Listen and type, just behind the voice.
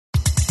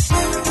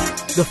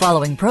The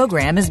following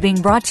program is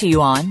being brought to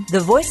you on the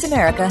Voice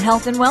America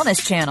Health and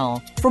Wellness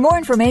Channel. For more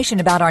information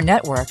about our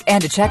network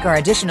and to check our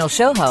additional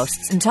show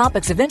hosts and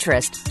topics of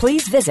interest,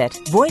 please visit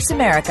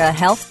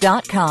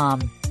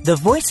voiceamericahealth.com. The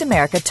Voice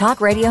America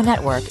Talk Radio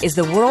Network is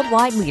the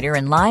worldwide leader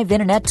in live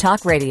Internet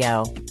talk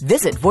radio.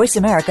 Visit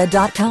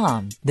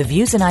voiceamerica.com. The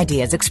views and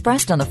ideas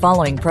expressed on the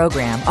following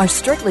program are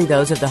strictly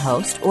those of the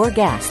host or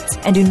guests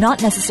and do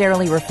not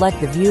necessarily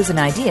reflect the views and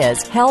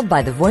ideas held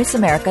by the Voice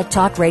America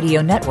Talk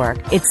Radio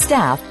Network, its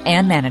staff,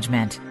 and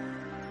management.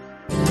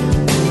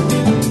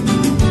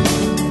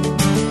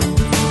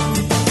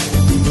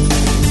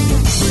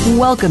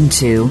 Welcome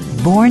to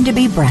Born to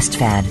be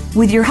Breastfed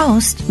with your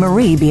host,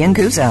 Marie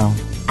Biancuzzo.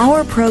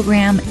 Our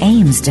program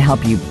aims to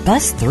help you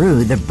bust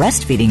through the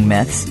breastfeeding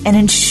myths and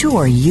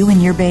ensure you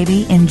and your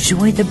baby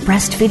enjoy the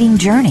breastfeeding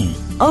journey.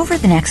 Over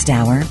the next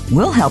hour,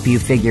 we'll help you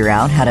figure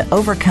out how to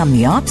overcome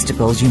the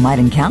obstacles you might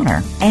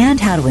encounter and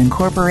how to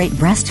incorporate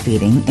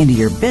breastfeeding into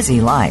your busy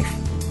life.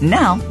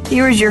 Now,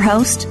 here is your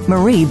host,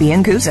 Marie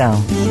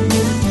Biancuzzo.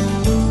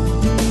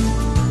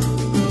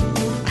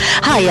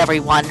 Hi,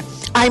 everyone.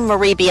 I'm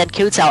Marie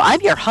Biancuzzo.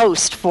 I'm your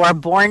host for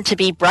Born to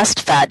be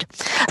Breastfed.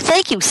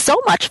 Thank you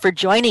so much for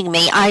joining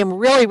me. I am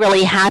really,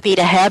 really happy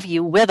to have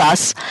you with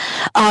us.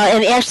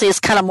 And actually,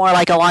 it's kind of more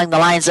like along the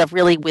lines of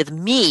really with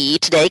me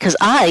today, because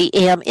I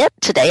am it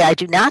today. I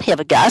do not have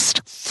a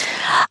guest.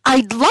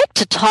 I'd like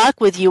to talk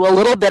with you a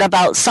little bit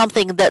about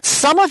something that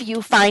some of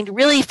you find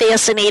really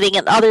fascinating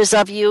and others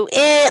of you,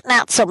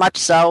 not so much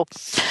so.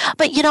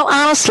 But, you know,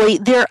 honestly,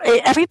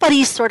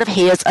 everybody sort of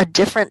has a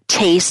different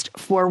taste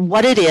for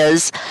what it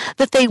is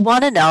that they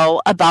want to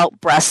know about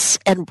breasts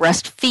and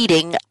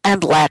breastfeeding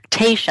and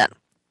lactation.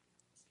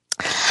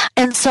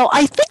 And so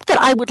I think that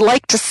I would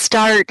like to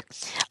start,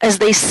 as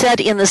they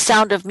said in The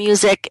Sound of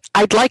Music,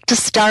 I'd like to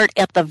start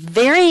at the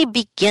very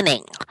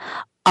beginning.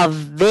 A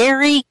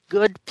very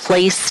good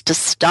place to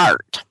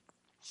start.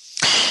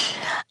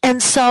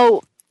 And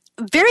so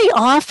very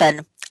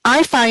often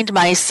I find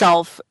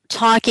myself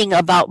talking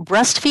about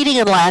breastfeeding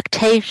and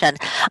lactation,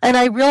 and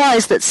I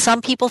realize that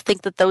some people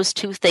think that those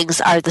two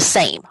things are the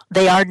same.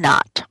 They are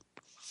not.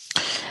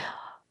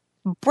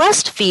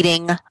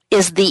 Breastfeeding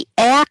is the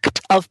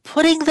act of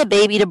putting the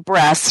baby to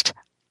breast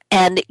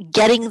and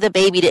getting the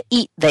baby to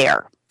eat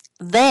there.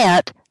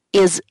 That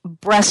is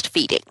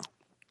breastfeeding.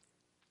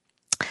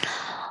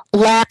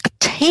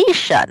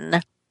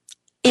 Lactation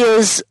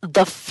is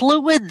the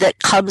fluid that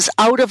comes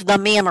out of the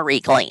mammary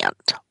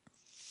gland.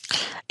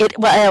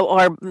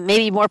 Or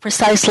maybe more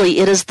precisely,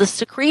 it is the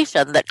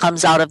secretion that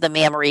comes out of the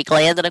mammary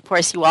gland. And of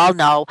course, you all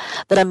know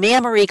that a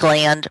mammary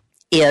gland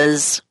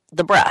is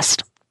the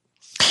breast.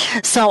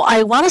 So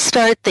I want to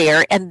start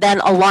there, and then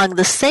along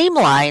the same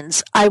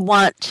lines, I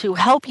want to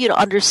help you to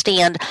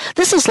understand,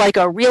 this is like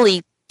a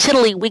really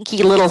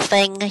tiddly-winky little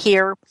thing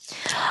here,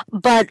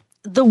 but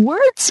the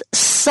words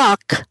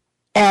suck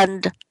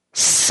and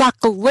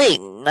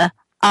suckling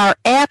are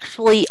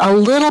actually a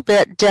little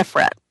bit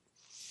different.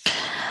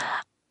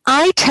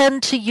 I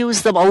tend to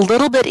use them a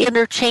little bit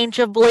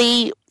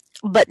interchangeably,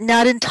 but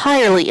not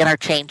entirely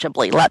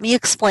interchangeably. Let me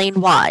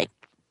explain why.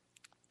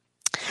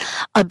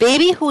 A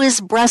baby who is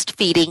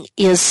breastfeeding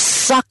is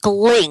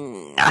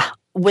suckling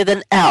with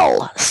an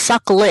L,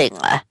 suckling.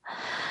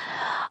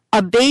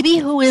 A baby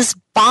who is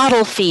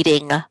bottle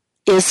feeding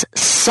is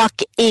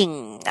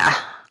sucking.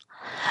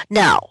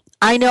 Now,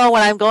 I know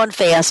when I'm going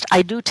fast,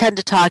 I do tend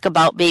to talk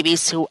about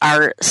babies who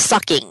are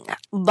sucking,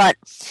 but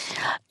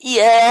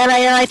yeah, and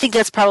I think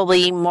that's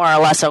probably more or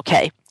less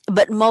okay.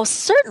 But most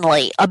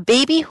certainly, a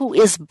baby who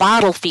is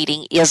bottle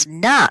feeding is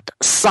not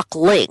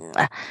suckling.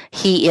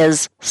 He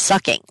is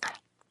sucking.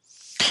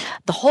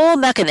 The whole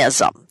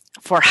mechanism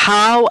for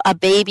how a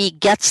baby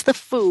gets the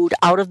food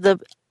out of the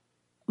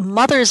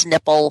mother's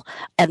nipple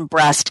and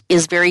breast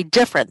is very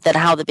different than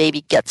how the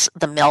baby gets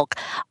the milk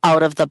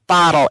out of the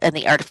bottle and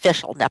the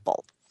artificial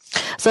nipple.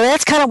 So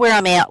that's kind of where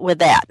I'm at with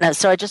that. Now,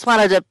 so I just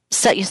wanted to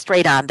set you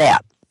straight on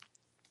that.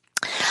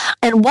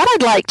 And what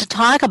I'd like to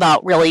talk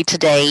about really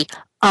today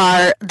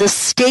are the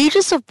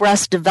stages of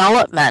breast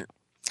development,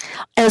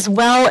 as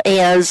well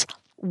as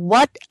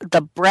what the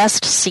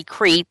breast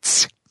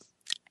secretes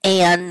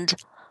and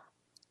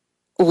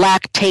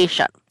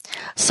lactation.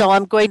 So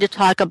I'm going to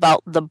talk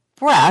about the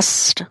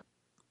breast,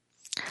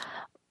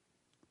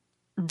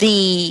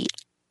 the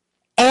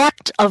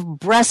act of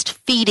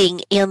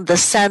breastfeeding in the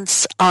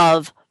sense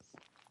of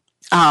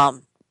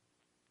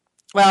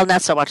well,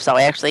 not so much so,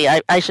 actually.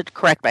 I should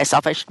correct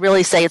myself. I should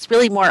really say it's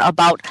really more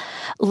about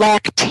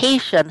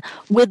lactation,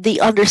 with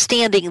the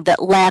understanding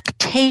that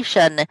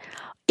lactation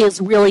is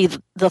really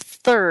the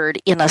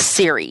third in a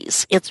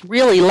series. It's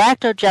really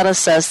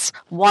lactogenesis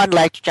 1,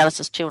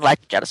 lactogenesis 2, and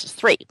lactogenesis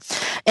 3.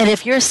 And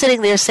if you're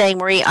sitting there saying,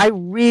 Marie, I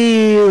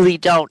really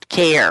don't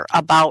care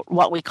about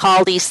what we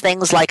call these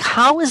things, like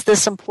how is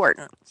this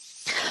important?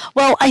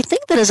 Well, I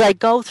think that as I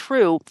go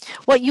through,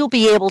 what you'll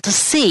be able to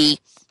see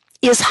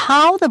is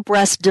how the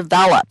breast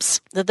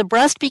develops. That the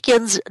breast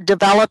begins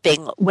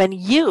developing when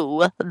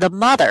you, the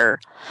mother,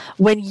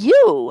 when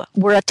you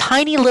were a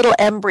tiny little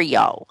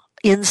embryo.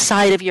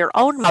 inside of your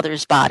own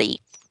mother's body.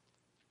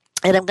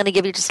 And I'm going to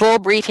give you just a little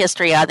brief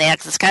history on that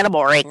because it's kind of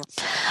boring.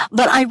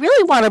 But I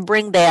really want to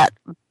bring that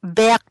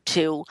back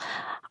to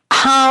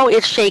how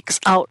it shakes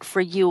out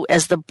for you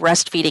as the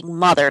breastfeeding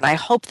mother. And I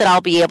hope that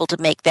I'll be able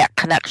to make that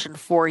connection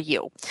for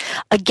you.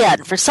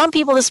 Again, for some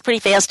people, this is pretty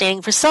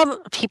fascinating. For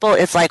some people,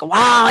 it's like,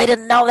 wow, I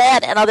didn't know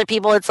that. And other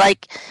people, it's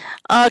like,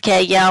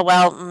 okay, yeah,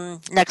 well,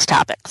 next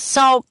topic.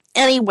 So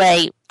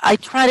anyway, I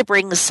try to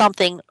bring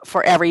something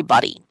for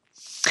everybody.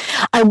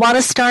 I want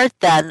to start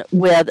then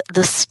with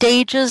the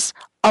stages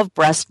of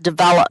breast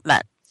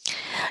development.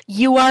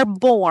 You are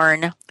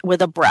born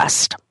with a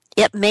breast.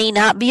 It may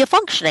not be a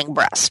functioning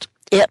breast.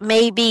 It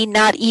may be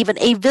not even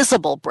a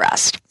visible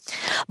breast.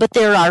 But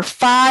there are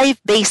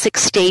 5 basic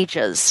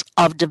stages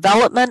of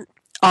development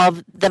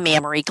of the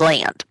mammary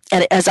gland.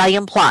 And as I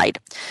implied,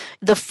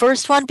 the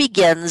first one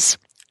begins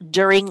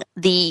during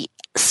the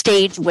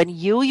stage when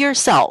you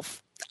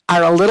yourself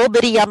are a little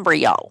bitty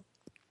embryo.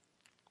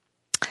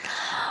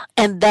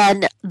 And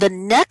then the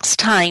next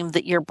time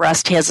that your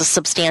breast has a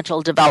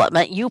substantial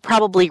development, you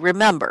probably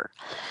remember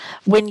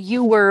when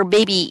you were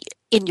maybe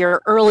in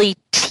your early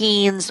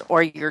teens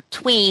or your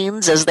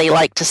tweens, as they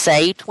like to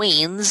say,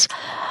 tweens,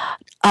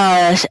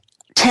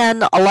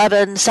 10,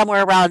 11,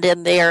 somewhere around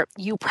in there,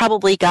 you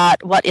probably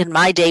got what in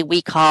my day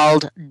we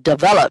called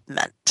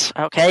development.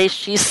 Okay,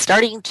 she's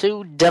starting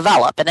to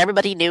develop. And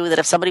everybody knew that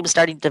if somebody was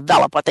starting to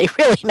develop, what they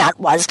really meant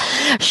was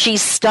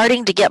she's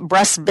starting to get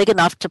breasts big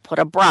enough to put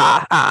a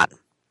bra on.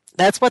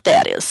 That's what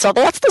that is. So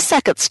that's the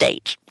second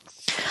stage.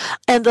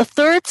 And the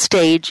third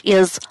stage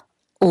is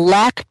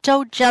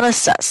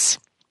lactogenesis,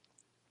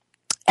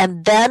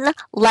 and then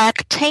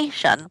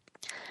lactation,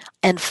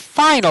 and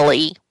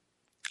finally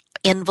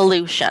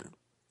involution.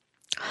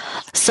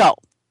 So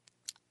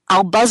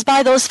I'll buzz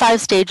by those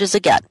 5 stages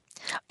again.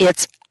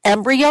 It's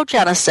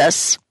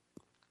embryogenesis,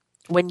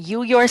 when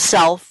you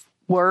yourself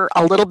were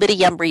a little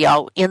bitty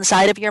embryo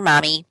inside of your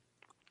mommy.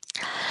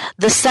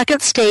 The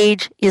second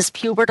stage is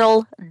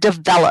pubertal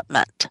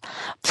development.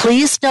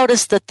 Please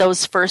notice that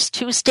those first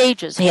 2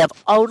 stages have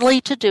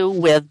only to do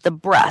with the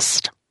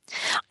breast.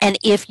 And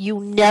if you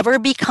never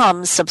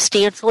become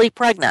substantially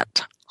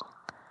pregnant,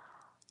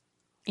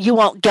 you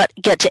won't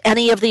get to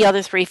any of the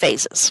other 3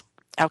 phases,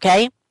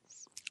 okay?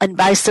 And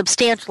by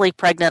substantially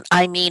pregnant,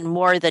 I mean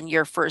more than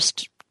your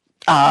first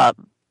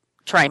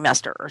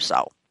trimester or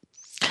so.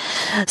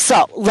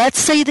 So let's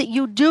say that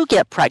you do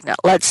get pregnant.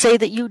 Let's say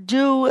that you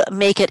do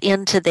make it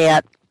into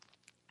that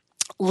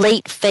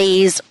late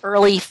phase of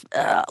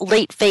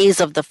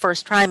the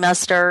first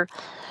trimester,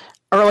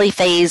 early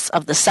phase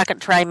of the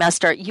second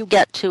trimester. You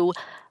get to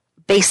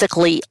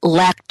basically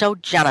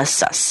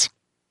lactogenesis,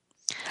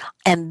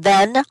 and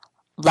then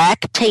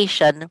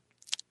lactation,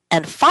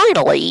 and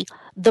finally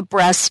the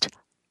breast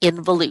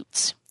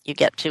involutes. You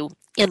get to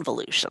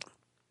involution.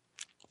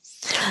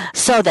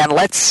 So then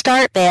let's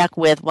start back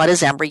with what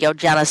is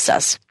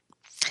embryogenesis.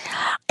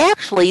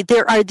 Actually,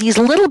 there are these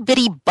little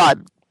bitty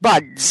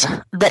buds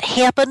that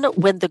happen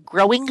when the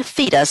growing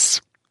fetus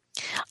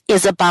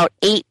is about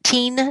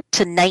 18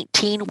 to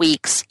 19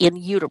 weeks in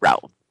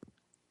utero.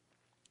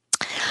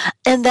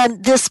 And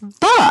then this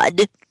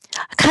bud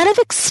kind of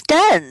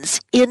extends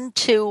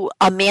into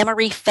a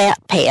mammary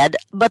fat pad,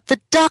 but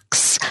the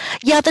ducts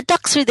are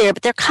there,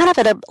 but they're kind of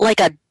at a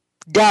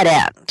dead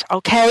end,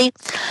 okay?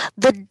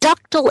 The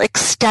ductal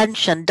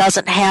extension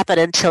doesn't happen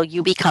until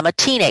you become a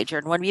teenager.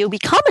 And when you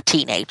become a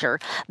teenager,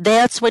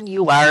 that's when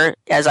you are,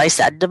 as I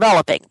said,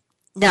 developing.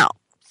 Now,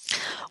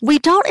 we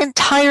don't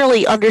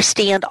entirely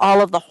understand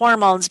all of the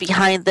hormones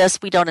behind this.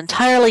 We don't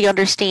entirely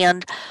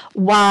understand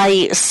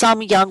why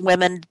some young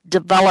women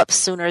develop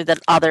sooner than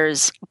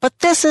others, but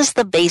this is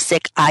the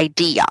basic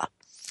idea.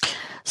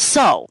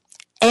 So,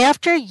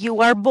 after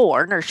you are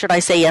born, or should I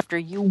say after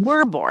you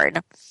were born,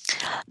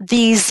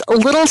 these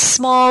little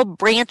small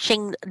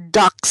branching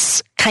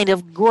ducts kind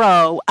of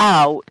grow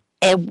out,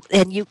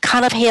 and you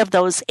kind of have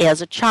those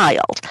as a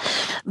child.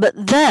 But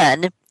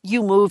then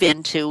you move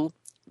into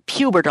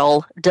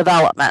pubertal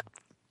development.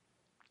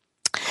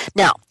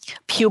 Now,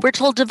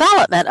 pubertal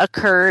development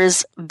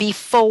occurs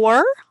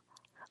before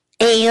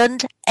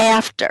and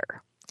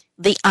after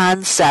the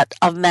onset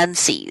of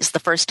menses, the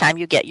first time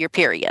you get your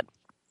period.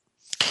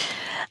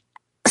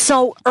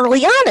 So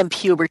early on in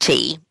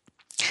puberty,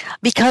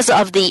 because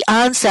of the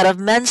onset of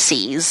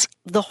menses,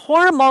 the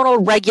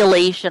hormonal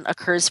regulation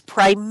occurs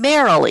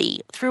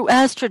primarily through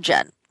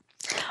estrogen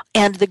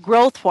and the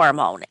growth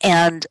hormone,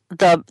 and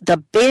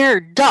the bare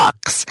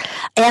ducts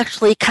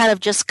actually kind of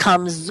just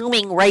come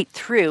zooming right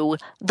through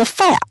the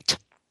fat.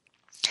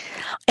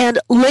 And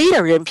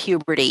later in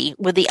puberty,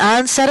 with the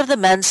onset of the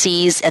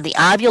menses and the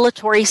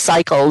ovulatory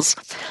cycles,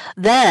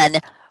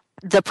 then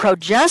the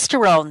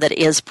progesterone that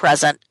is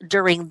present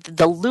during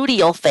the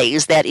luteal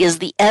phase, that is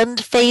the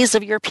end phase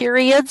of your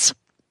periods,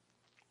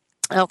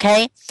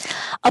 okay,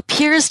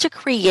 appears to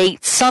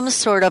create some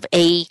sort of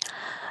a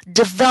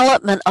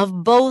development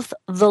of both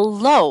the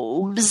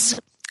lobes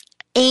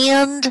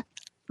and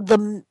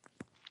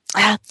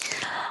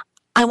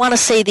I want to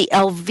say the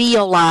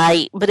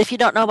alveoli, but if you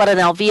don't know what an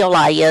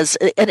alveoli is,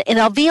 an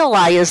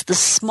alveoli is the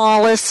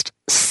smallest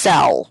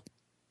cell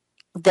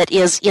that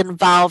is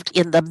involved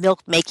in the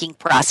milk-making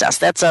process.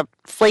 That's a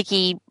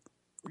flaky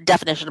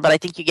definition, but I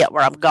think you get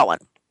where I'm going.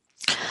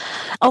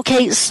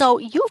 Okay, so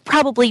you've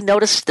probably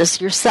noticed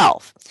this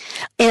yourself.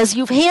 As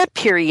you've had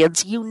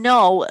periods, you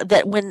know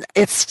that when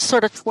it's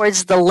sort of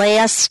towards the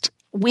last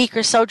week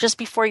or so, just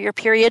before your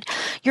period,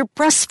 your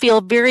breasts feel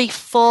very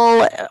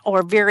full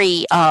or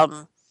very,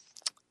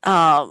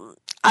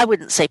 I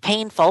wouldn't say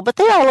painful, but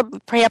they are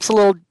perhaps a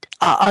little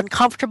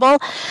uncomfortable.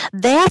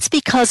 That's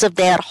because of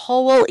that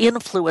whole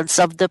influence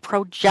of the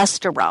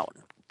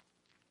progesterone.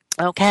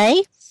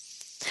 Okay?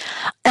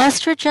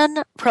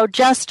 Estrogen,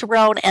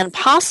 progesterone, and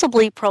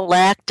possibly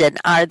prolactin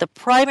are the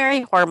primary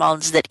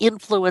hormones that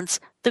influence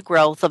the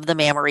growth of the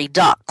mammary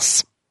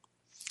ducts.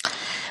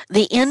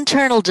 The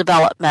internal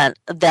development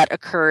that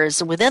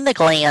occurs within the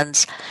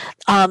glands,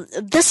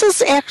 this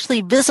is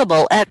actually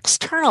visible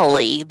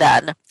externally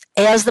then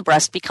as the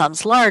breast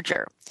becomes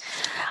larger.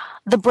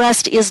 The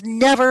breast is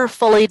never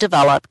fully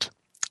developed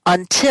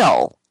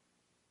until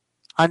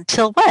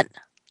when?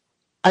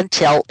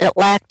 Until it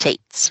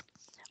lactates.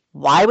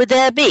 Why would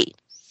that be?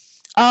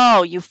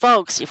 Oh, you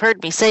folks, you've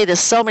heard me say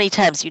this so many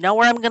times. You know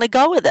where I'm going to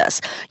go with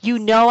this. You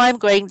know I'm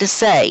going to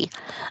say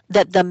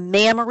that the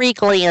mammary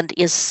gland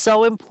is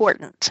so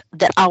important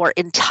that our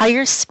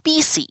entire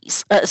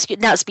species,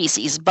 not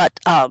species, but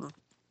the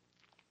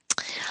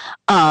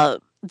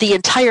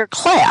entire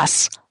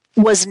class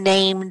was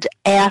named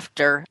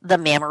after the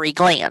mammary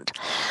gland.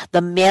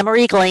 The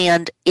mammary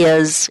gland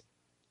is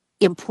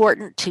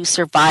important to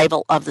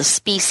survival of the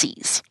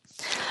species.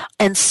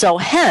 And so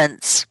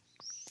hence,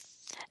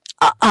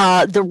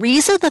 the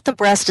reason that the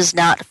breast is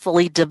not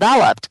fully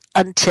developed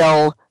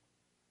until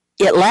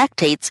it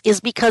lactates is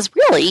because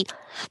really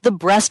the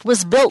breast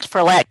was built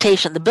for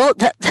lactation.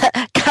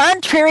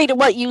 Contrary to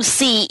what you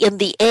see in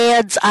the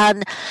ads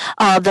on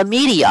the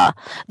media,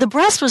 the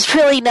breast was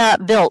really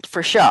not built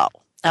for show.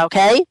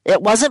 Okay?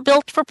 It wasn't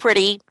built for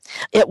pretty.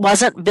 It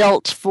wasn't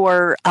built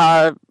for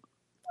what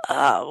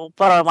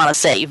do I want to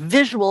say?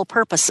 Visual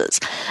purposes.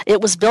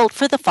 It was built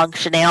for the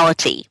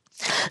functionality.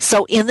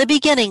 So in the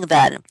beginning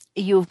then,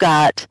 you've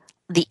got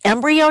the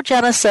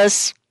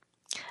embryogenesis,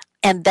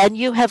 and then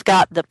you have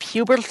got the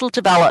pubertal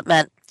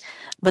development,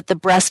 but the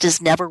breast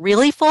is never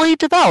really fully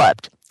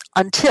developed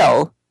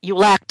until you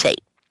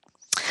lactate.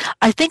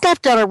 I think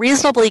I've done a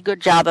reasonably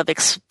good job of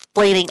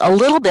explaining a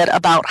little bit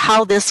about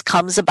how this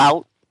comes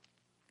about.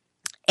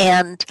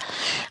 And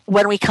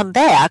when we come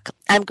back,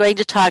 I'm going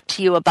to talk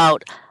to you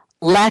about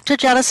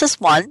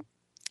lactogenesis 1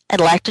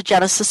 and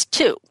lactogenesis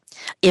 2.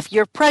 If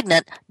you're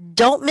pregnant,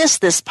 don't miss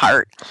this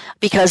part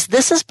because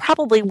this is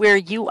probably where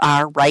you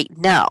are right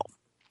now.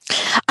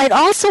 I'd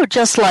also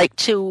just like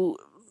to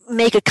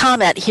make a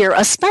comment here,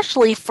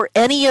 especially for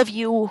any of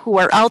you who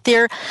are out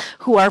there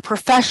who are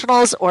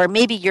professionals, or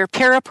maybe you're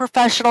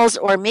paraprofessionals,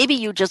 or maybe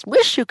you just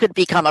wish you could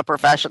become a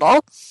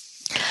professional.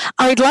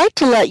 I'd like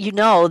to let you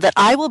know that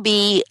I will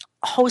be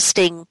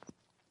hosting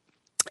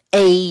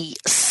a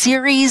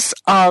series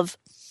of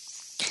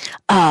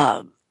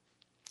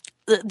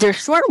they're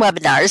short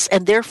webinars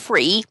and they're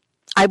free.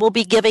 I will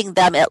be giving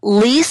them at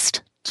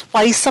least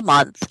twice a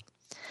month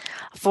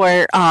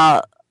for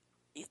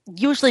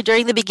usually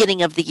during the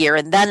beginning of the year,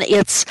 and then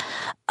it's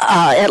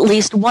at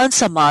least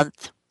once a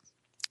month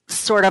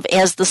sort of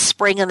as the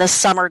spring and the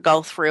summer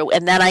go through,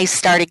 and then I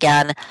start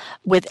again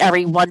with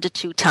every 1 to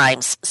 2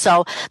 times.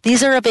 So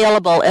these are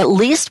available at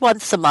least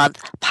once a month,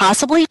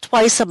 possibly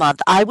twice a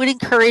month. I would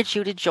encourage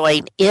you to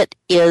join. It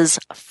is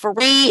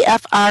free,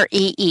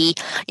 F-R-E-E,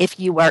 if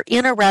you are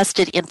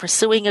interested in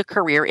pursuing a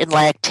career in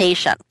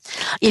lactation.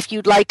 If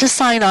you'd like to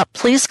sign up,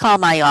 please call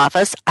my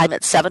office. I'm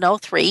at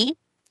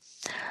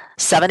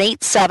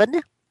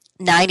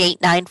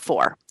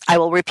 703-787-9894. I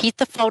will repeat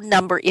the phone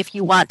number if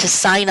you want to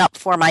sign up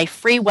for my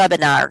free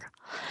webinar,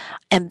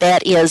 and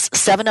that is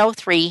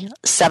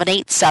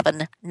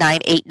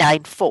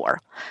 703-787-9894.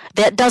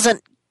 That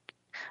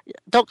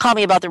don't call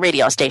me about the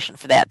radio station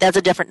for that. That's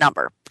a different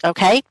number,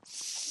 okay?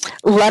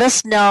 Let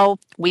us know.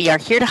 We are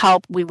here to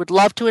help. We would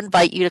love to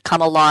invite you to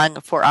come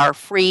along for our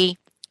free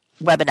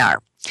webinar.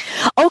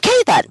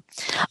 Okay, then.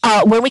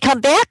 When we come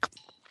back,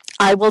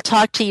 I will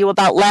talk to you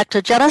about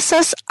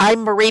lactogenesis.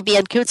 I'm Marie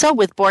Biancuzzo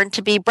with Born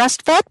to be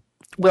Breastfed.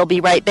 We'll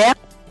be right back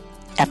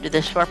after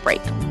this short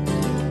break.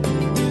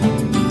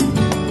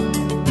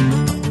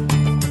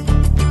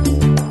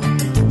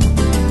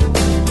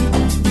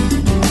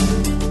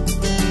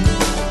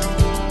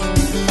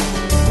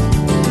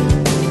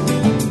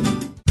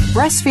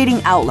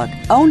 Breastfeeding Outlook,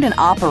 owned and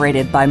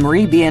operated by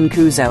Marie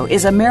Biancuzzo,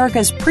 is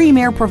America's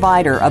premier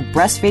provider of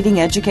breastfeeding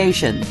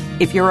education.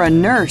 If you're a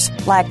nurse,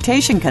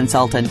 lactation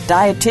consultant,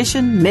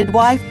 dietitian,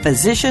 midwife,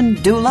 physician,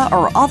 doula,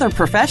 or other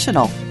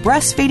professional,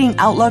 Breastfeeding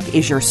Outlook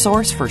is your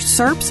source for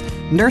CERPs,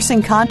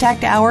 nursing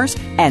contact hours,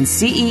 and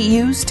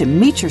CEUs to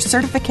meet your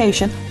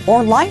certification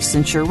or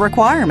licensure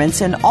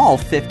requirements in all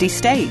 50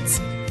 states.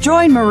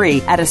 Join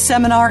Marie at a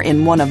seminar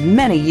in one of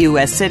many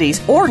U.S.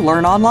 cities or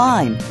learn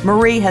online.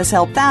 Marie has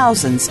helped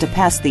thousands to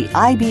pass the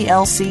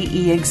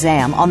IBLCE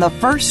exam on the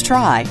first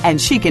try, and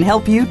she can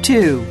help you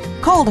too.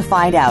 Call to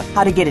find out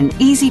how to get an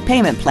easy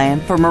payment plan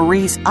for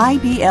Marie's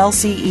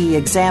IBLCE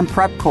exam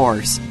prep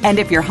course. And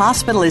if your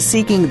hospital is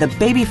seeking the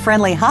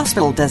baby-friendly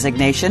hospital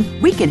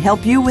designation, we can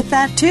help you with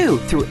that too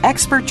through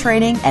expert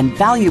training and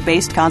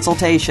value-based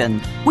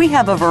consultation. We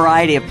have a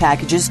variety of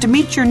packages to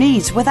meet your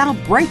needs without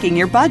breaking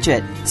your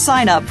budget.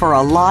 Sign up for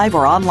a live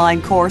or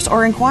online course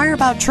or inquire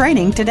about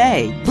training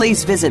today.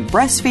 Please visit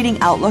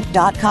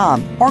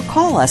breastfeedingoutlook.com or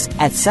call us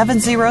at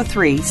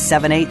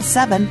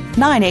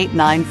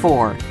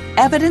 703-787-9894.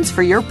 Evidence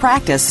for your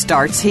practice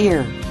starts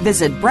here.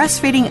 Visit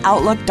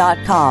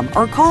breastfeedingoutlook.com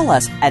or call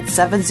us at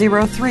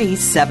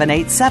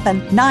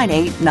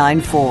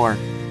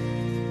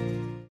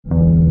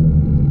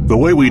 703-787-9894. The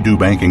way we do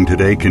banking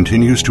today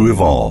continues to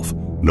evolve.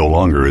 No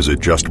longer is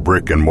it just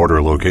brick and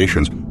mortar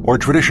locations or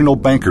traditional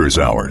banker's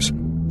hours.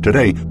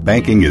 Today,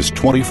 banking is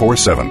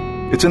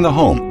 24/7. It's in the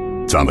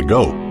home. It's on the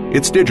go.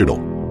 It's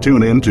digital.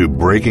 Tune in to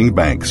Breaking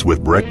Banks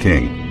with Brett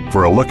King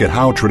for a look at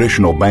how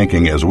traditional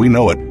banking as we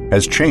know it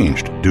has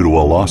changed due to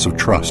a loss of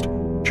trust,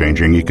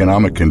 changing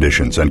economic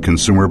conditions and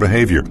consumer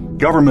behavior,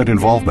 government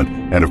involvement,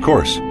 and of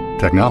course,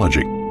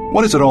 technology.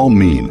 What does it all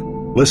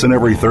mean? Listen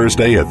every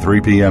Thursday at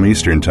 3 p.m.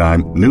 Eastern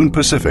Time, noon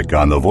Pacific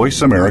on the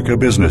Voice America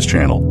Business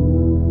Channel.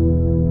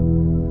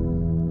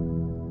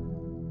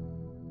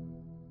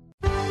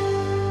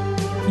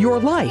 Your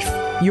life,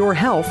 your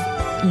health,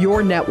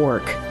 your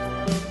network.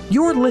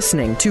 You're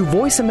listening to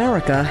Voice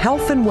America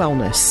Health and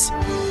Wellness.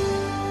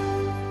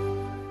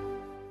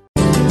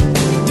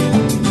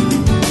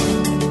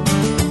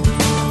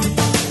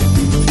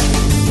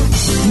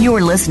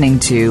 You're listening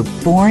to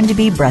Born to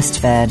be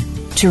Breastfed.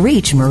 To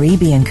reach Marie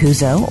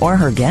Biancuzzo or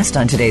her guest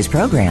on today's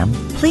program,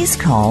 please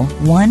call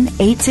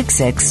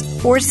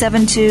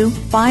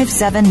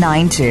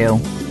 1-866-472-5792.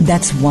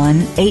 That's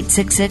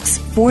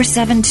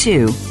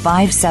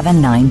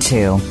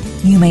 1-866-472-5792.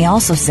 You may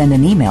also send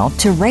an email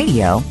to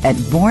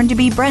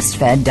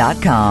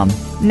radio@borntobebreastfed.com.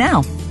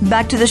 Now,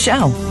 back to the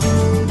show.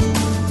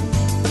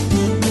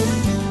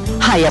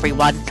 Hi,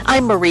 everyone.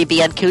 I'm Marie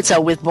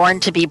Biancuzzo with Born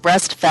to be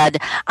Breastfed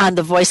on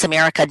the Voice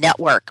America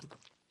Network.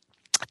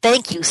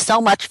 Thank you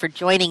so much for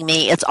joining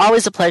me. It's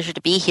always a pleasure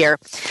to be here.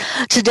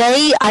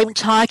 Today, I'm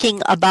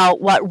talking about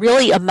what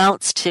really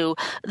amounts to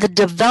the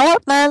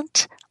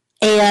development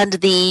and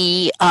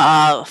the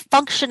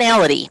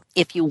functionality,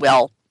 if you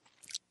will,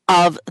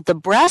 of the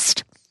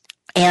breast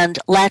and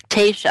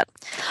lactation.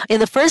 In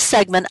the first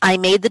segment, I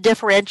made the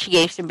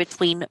differentiation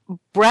between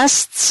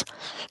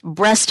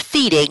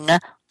breastfeeding,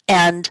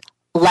 and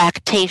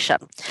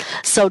lactation.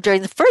 So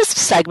during the first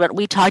segment,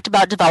 we talked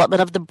about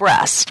development of the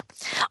breast.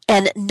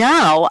 And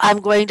now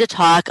I'm going to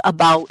talk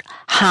about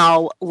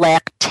how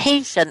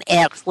lactation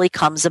actually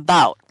comes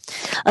about.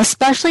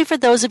 Especially for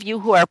those of you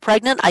who are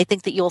pregnant, I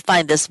think that you'll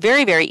find this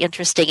very, very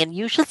interesting, and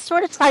you should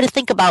sort of try to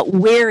think about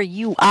where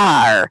you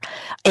are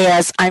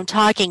as I'm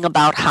talking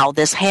about how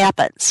this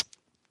happens.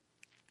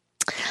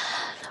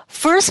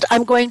 First,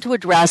 I'm going to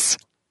address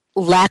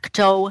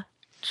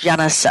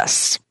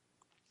lactogenesis.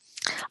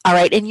 All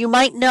right, and you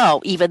might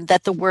know even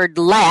that the word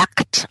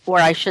lact, or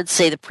I should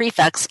say the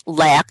prefix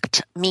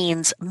lact,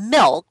 means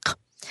milk,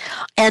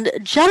 and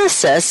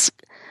genesis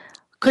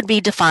could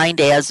be defined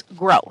as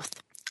growth.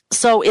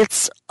 So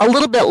it's a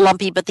little bit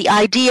lumpy, but the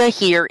idea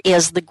here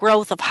is the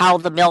growth of how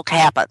the milk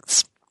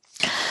happens.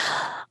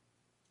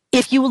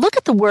 If you look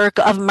at the work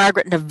of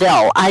Margaret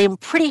Neville, I am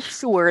pretty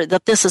sure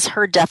that this is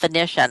her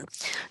definition.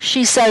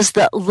 She says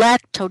that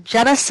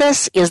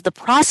lactogenesis is the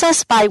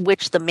process by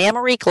which the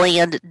mammary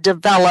gland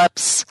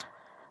develops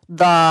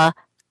the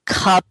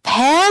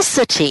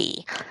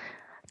capacity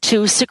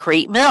to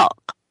secrete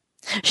milk.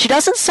 She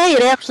doesn't say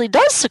it actually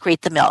does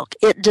secrete the milk.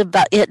 It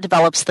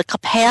develops the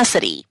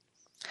capacity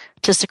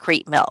to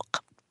secrete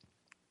milk.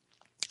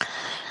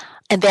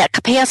 And that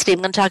capacity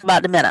I'm going to talk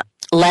about in a minute.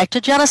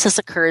 Lactogenesis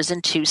occurs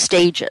in two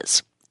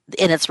stages,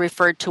 and it's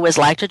referred to as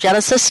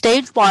lactogenesis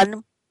stage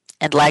 1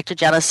 and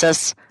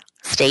lactogenesis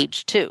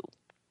stage 2.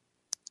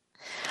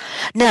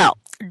 Now,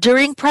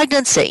 during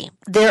pregnancy,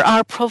 there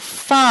are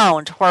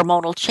profound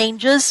hormonal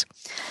changes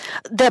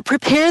that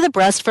prepare the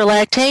breast for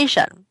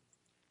lactation.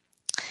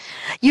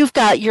 You've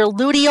got your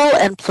luteal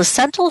and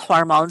placental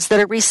hormones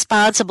that are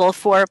responsible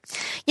for,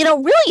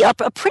 really a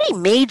pretty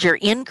major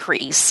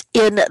increase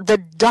in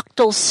the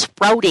ductal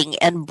sprouting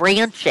and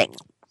branching.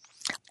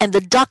 And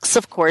the ducts,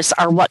 of course,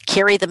 are what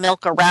carry the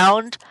milk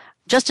around,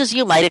 just as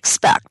you might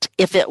expect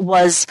if it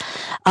was,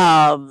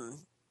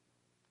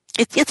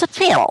 it's a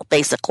channel,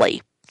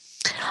 basically.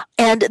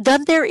 And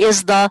then there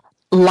is the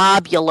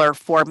lobular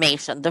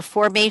formation, the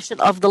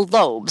formation of the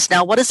lobes.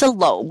 Now, what is a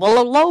lobe?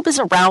 Well, a lobe is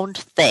a round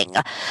thing,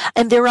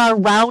 and there are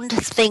round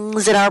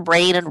things in our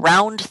brain and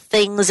round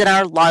things in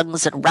our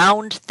lungs and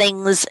round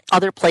things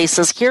other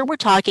places. Here we're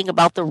talking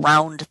about the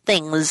round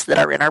things that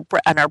are in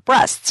our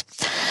breasts.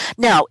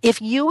 Now, if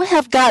you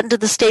have gotten to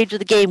the stage of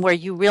the game where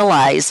you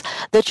realize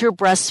that your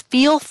breasts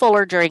feel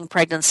fuller during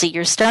pregnancy,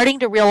 you're starting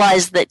to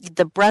realize that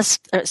the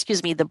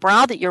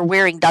bra that you're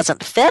wearing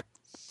doesn't fit.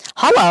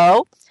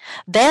 Hello.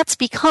 That's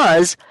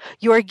because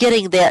you're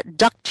getting that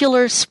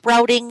ductular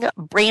sprouting,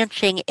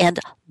 branching,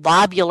 and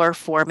lobular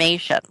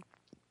formation.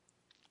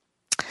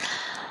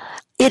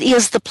 It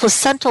is the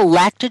placental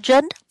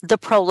lactogen, the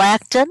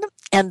prolactin,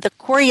 and the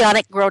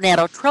chorionic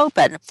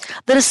gonadotropin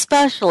that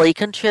especially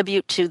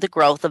contribute to the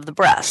growth of the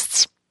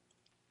breasts.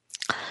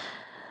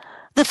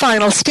 The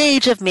final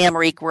stage of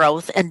mammary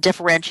growth and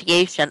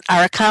differentiation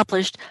are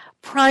accomplished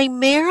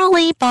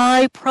primarily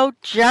by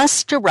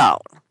progesterone.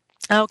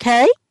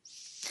 Okay?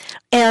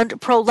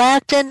 And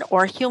prolactin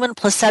or human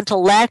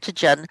placental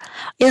lactogen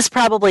is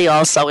probably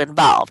also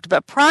involved,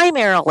 but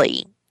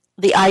primarily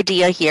the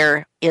idea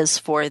here is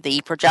for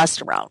the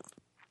progesterone.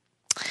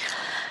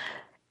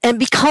 And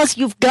because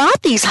you've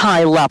got these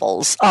high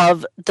levels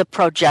of the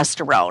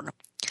progesterone,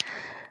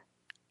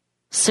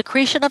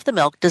 secretion of the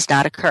milk does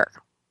not occur.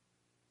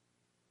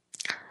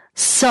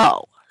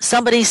 So,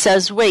 somebody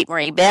says, wait,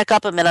 Marie, back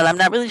up a minute. I'm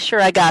not really sure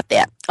I got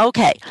that.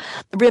 Okay.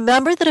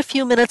 Remember that a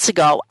few minutes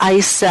ago I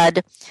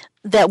said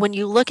that when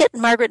you look at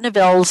Margaret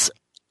Neville's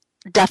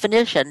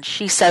definition,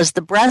 she says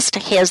the breast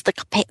has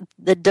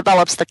that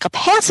develops the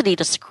capacity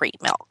to secrete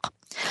milk.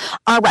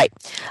 All right.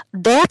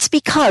 That's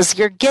because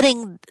you're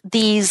getting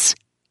these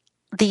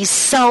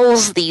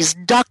cells, these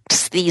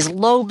ducts, these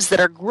lobes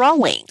that are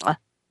growing.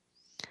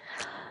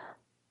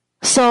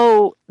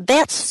 So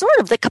that's sort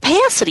of the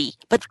capacity,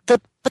 but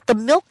the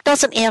milk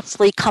doesn't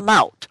actually come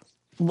out.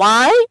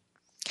 Why?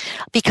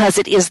 Because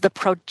it is the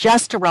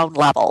progesterone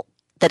level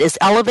that is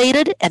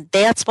elevated, and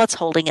that's what's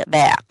holding it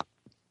back.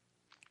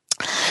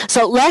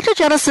 So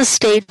lactogenesis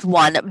stage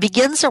 1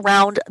 begins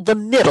around the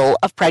middle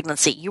of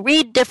pregnancy. You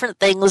read different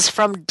things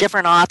from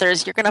different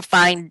authors. You're going to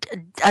find,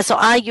 so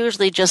I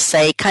usually just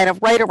say kind of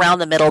right around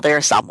the middle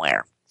there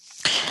somewhere.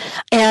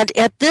 And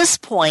at this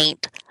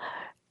point,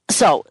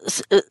 so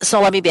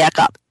let me back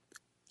up.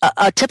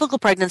 A typical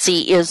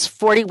pregnancy is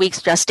 40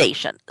 weeks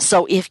gestation.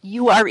 So if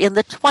you are in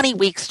the 20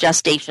 weeks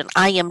gestation,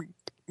 I am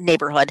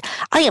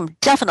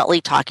definitely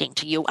talking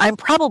to you. I'm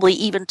probably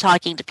even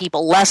talking to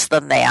people less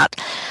than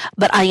that,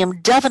 but I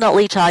am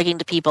definitely talking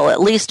to people at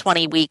least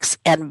 20 weeks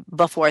and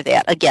before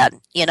that.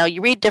 Again,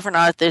 you read different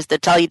authors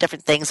that tell you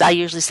different things. I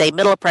usually say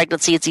middle of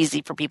pregnancy. It's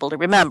easy for people to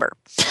remember.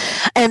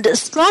 And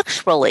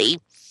structurally,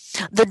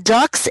 the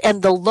ducts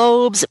and the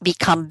lobes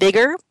become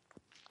bigger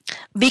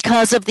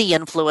because of the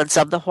influence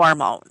of the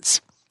hormones.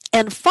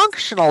 And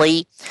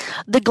functionally,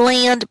 the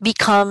gland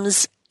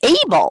becomes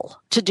able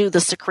to do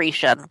the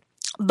secretion.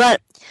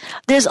 But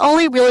there's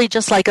only really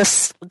just like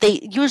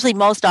usually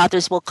most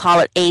authors will call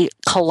it a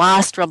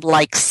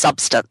colostrum-like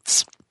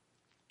substance.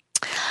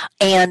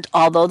 And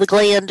although the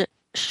gland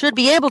should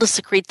be able to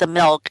secrete the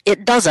milk,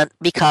 it doesn't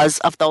because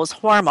of those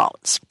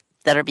hormones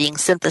that are being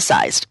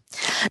synthesized.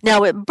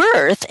 Now at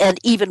birth and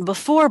even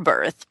before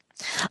birth,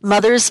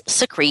 mothers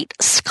secrete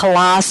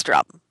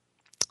colostrum.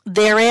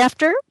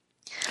 Thereafter,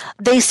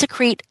 they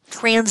secrete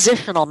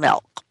transitional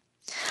milk.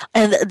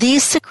 And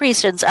these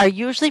secretions are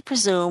usually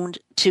presumed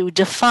to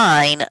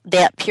define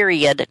that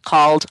period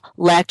called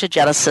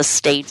lactogenesis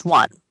stage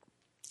 1.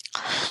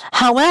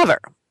 However,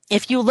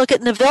 if you look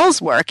at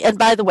Neville's work, and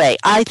by the way,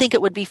 I think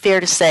it would be fair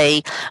to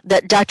say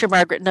that Dr.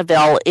 Margaret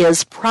Neville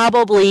is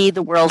probably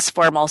the world's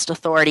foremost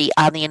authority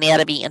on the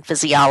anatomy and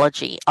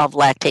physiology of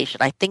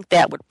lactation. I think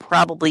that would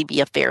probably be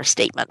a fair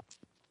statement.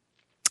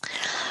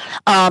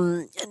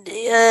 Neville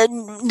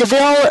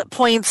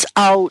points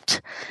out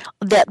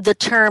that the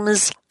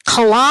terms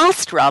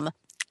colostrum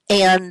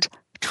and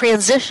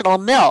transitional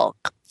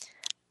milk,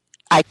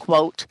 I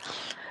quote,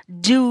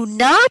 do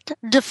not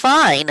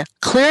define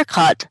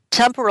clear-cut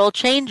temporal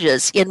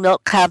changes in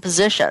milk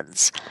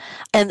compositions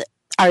and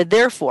are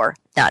therefore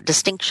not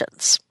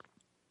distinctions.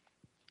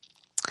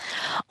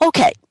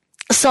 Okay,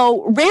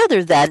 so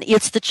rather than,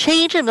 it's the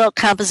change in milk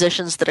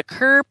compositions that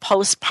occur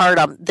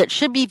postpartum that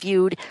should be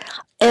viewed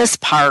as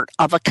part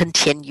of a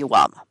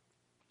continuum.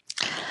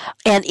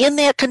 And in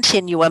that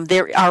continuum,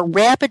 there are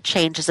rapid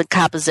changes in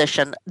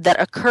composition that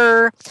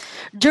occur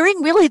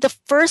during really the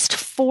first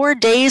 4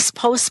 days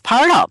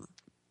postpartum,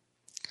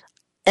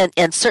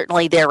 and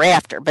certainly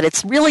thereafter. But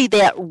it's really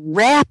that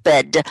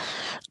rapid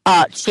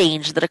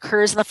change that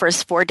occurs in the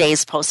first 4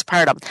 days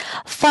postpartum,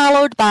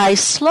 followed by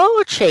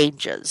slow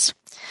changes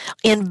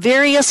in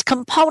various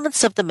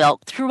components of the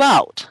milk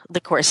throughout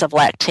the course of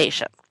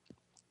lactation.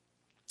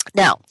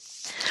 Now,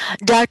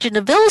 Dr.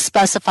 Neville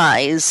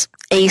specifies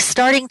a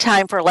starting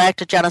time for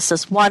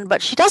lactogenesis 1,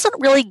 but she doesn't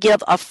really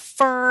give a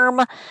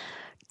firm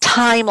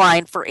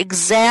timeline for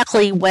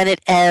exactly when it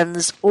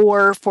ends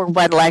or for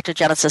when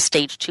lactogenesis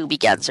stage 2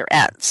 begins or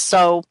ends.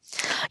 So,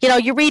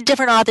 you read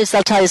different authors,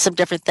 they'll tell you some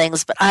different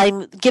things, but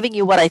I'm giving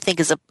you what I think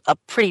is a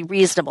pretty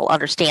reasonable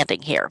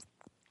understanding here.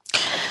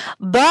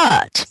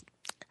 But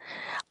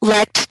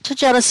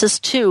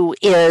lactogenesis 2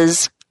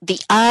 is the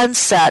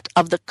onset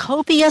of the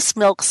copious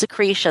milk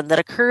secretion that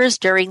occurs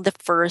during the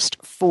first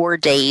 4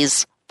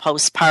 days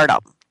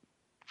postpartum.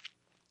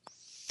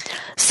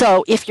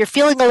 So if you're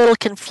feeling a little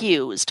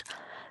confused,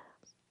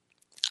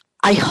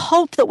 I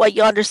hope that what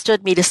you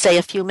understood me to say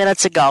a few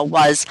minutes ago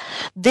was,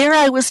 there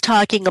I was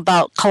talking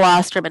about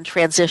colostrum and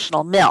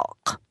transitional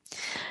milk.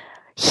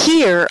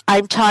 Here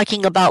I'm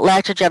talking about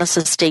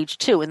lactogenesis stage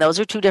 2, and those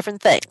are two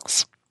different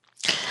things.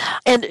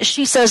 And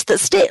she says that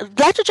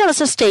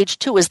lactogenesis stage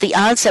 2 is the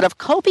onset of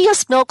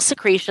copious milk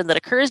secretion that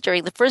occurs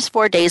during the first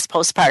 4 days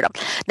postpartum.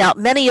 Now,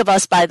 many of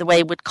us, by the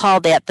way, would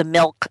call that the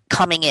milk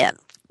coming in.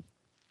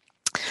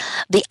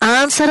 The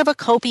onset of a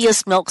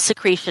copious milk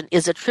secretion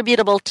is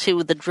attributable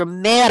to the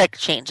dramatic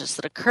changes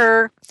that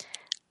occur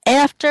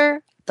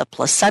after the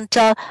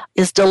placenta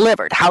is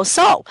delivered. How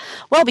so?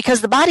 Well, because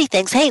the body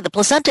thinks, hey, the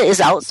placenta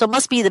is out, so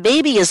must be the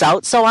baby is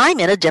out, so I'm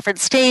in a different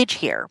stage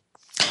here.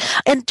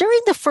 And during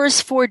the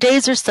first 4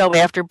 days or so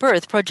after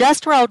birth,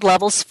 progesterone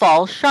levels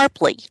fall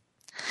sharply,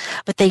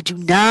 but they do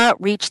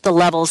not reach the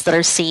levels that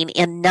are seen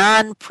in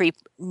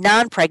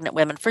non-pregnant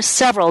women for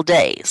several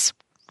days.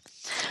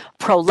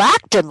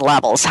 Prolactin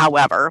levels,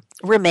 however,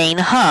 remain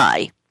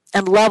high,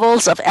 and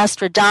levels of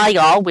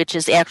estradiol, which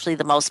is actually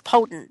the most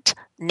potent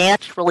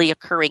naturally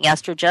occurring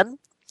estrogen,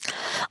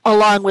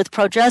 along with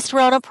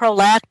progesterone and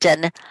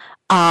prolactin,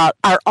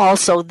 are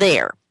also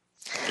there.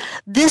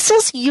 This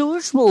is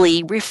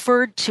usually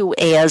referred to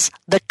as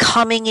the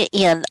coming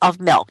in of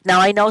milk. Now,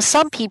 I know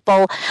some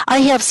people, I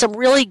have some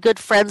really good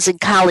friends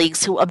and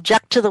colleagues who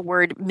object to the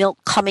word milk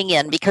coming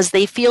in because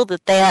they feel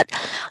that that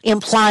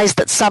implies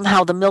that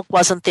somehow the milk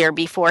wasn't there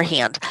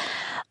beforehand.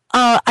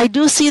 I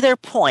do see their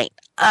point.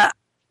 I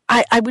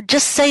would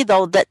just say,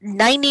 though, that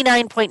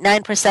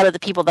 99.9% of the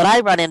people that I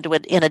run into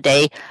it in a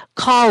day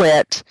call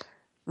it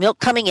milk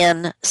coming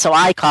in, so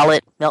I call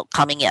it milk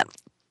coming in.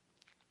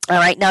 All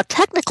right, now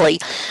technically,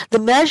 the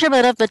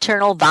measurement of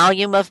maternal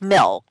volume of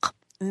milk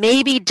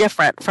may be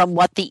different from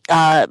what the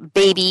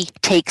baby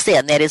takes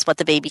in, that is what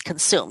the baby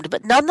consumed.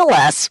 But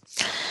nonetheless,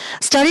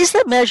 studies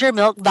that measure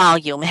milk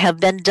volume have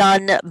been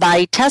done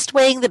by test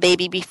weighing the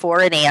baby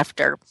before and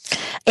after.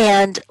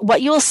 And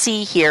what you'll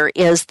see here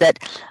is that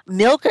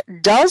milk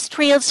does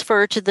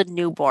transfer to the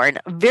newborn,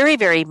 very,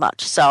 very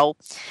much so.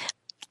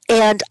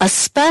 And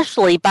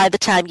especially by the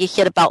time you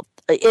hit about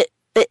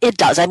it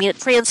does. I mean, it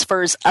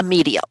transfers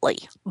immediately,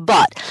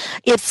 but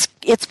it's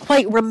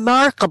quite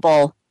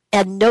remarkable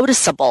and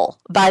noticeable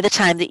by the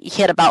time that you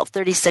hit about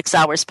 36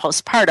 hours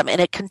postpartum,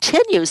 and it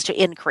continues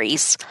to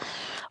increase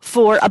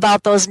for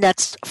about those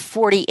next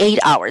 48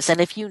 hours. And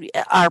if you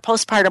are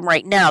postpartum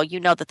right now, you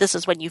know that this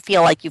is when you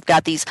feel like you've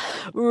got these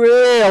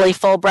really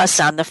full breasts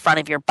on the front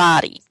of your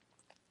body.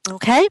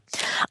 Okay?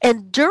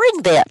 And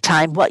during that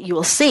time, what you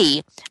will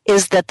see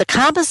is that the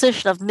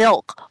composition of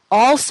milk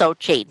also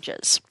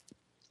changes.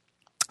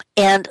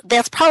 And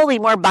that's probably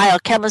more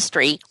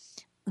biochemistry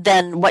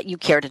than what you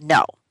care to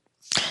know.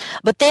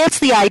 But that's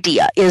the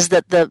idea, is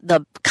that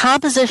the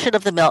composition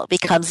of the milk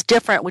becomes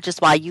different, which is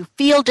why you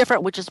feel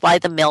different, which is why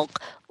the milk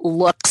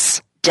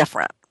looks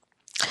different.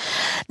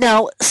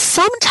 Now,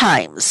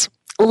 sometimes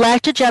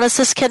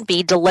lactogenesis can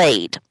be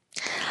delayed.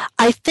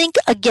 I think,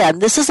 again,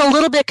 this is a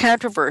little bit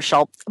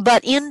controversial,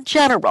 but in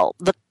general,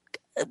 the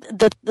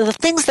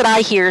things that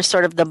I hear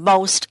sort of the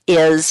most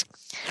is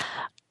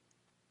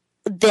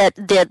that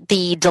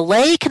the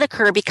delay can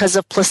occur because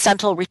of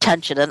placental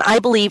retention, and I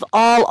believe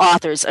all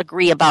authors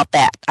agree about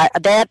that.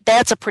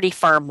 That's a pretty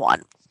firm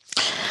one.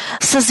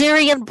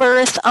 Cesarean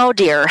birth, oh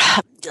dear,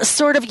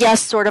 sort of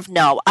yes, sort of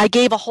no. I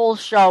gave a whole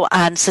show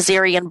on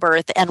cesarean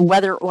birth and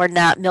whether or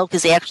not milk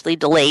is actually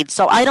delayed,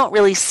 so I don't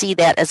really see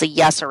that as a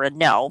yes or a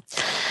no.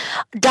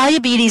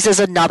 Diabetes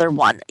is another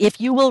one. If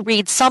you will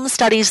read some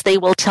studies, they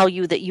will tell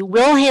you that you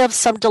will have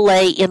some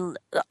delay in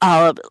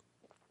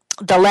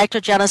the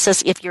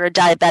lactogenesis if you're a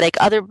diabetic.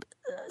 Other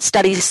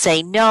studies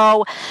say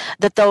no,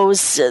 that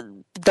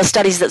the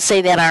studies that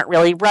say that aren't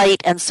really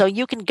right, and so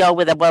you can go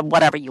with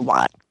whatever you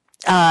want.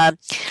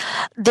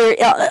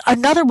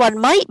 Another one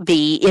might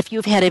be if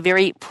you've had a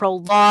very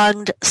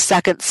prolonged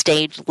second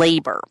stage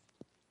labor.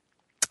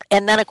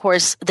 And then, of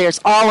course, there's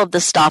all of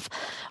the stuff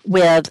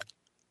with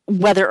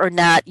whether or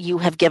not you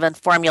have given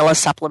formula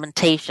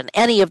supplementation.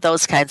 Any of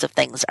those kinds of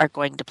things are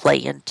going to play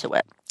into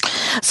it.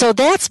 So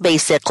that's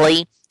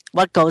basically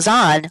what goes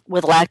on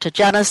with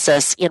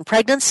lactogenesis in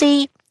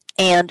pregnancy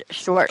and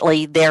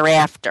shortly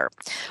thereafter.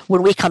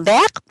 When we come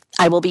back,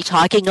 I will be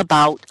talking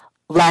about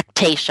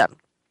lactation.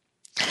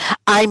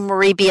 I'm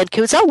Marie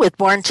Biancuzzo with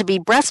Born to be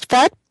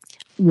Breastfed.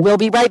 We'll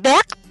be right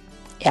back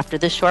after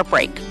this short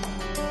break.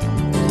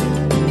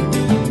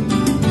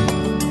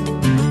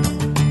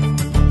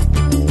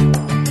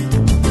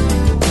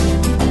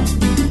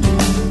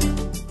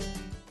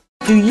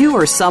 Do you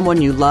or someone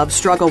you love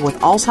struggle with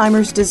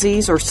Alzheimer's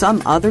disease or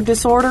some other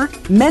disorder?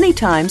 Many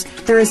times,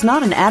 there is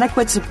not an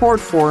adequate support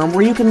forum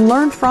where you can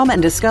learn from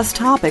and discuss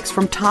topics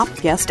from top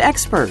guest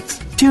experts.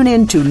 Tune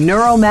in to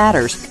Neuro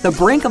Matters, The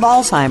Brink of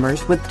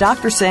Alzheimer's with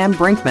Dr. Sam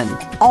Brinkman.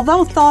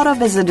 Although thought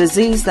of as a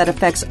disease that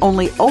affects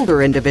only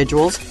older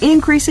individuals,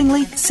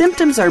 increasingly,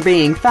 symptoms are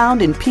being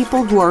found in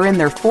people who are in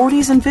their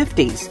 40s and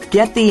 50s.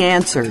 Get the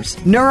answers.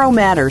 Neuro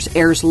Matters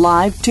airs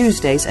live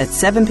Tuesdays at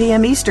 7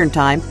 p.m. Eastern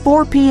Time,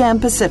 4 p.m.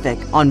 Pacific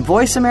on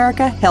Voice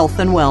America Health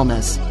and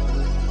Wellness.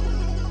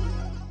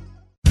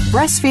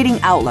 Breastfeeding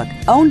Outlook,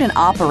 owned and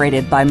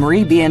operated by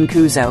Marie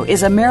Biancuzzo,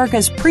 is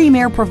America's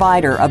premier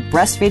provider of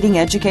breastfeeding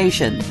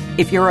education.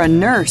 If you're a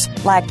nurse,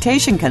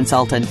 lactation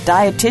consultant,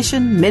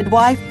 dietitian,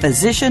 midwife,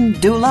 physician,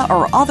 doula,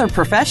 or other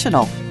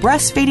professional,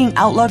 Breastfeeding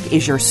Outlook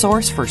is your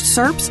source for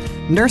CERPs,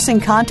 nursing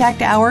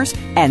contact hours,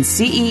 and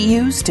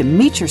CEUs to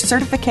meet your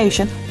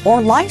certification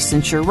or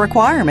licensure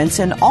requirements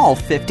in all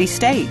 50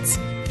 states.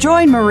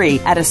 Join Marie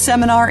at a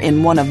seminar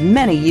in one of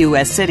many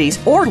U.S. cities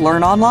or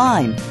learn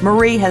online.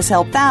 Marie has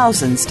helped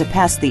thousands to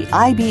pass the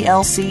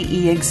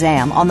IBLCE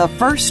exam on the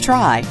first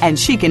try, and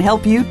she can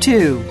help you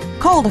too.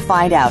 Call to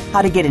find out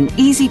how to get an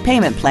easy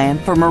payment plan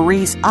for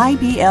Marie's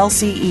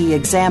IBLCE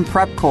exam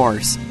prep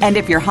course. And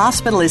if your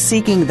hospital is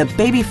seeking the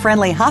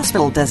baby-friendly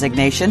hospital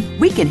designation,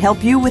 we can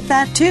help you with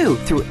that too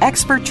through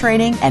expert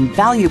training and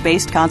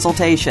value-based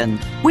consultation.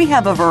 We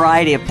have a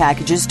variety of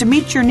packages to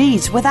meet your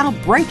needs without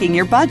breaking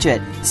your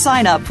budget.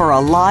 Sign up for a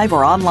live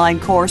or online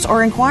course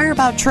or inquire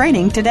about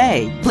training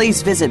today.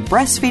 Please visit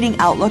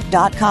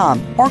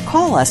breastfeedingoutlook.com or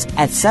call us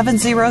at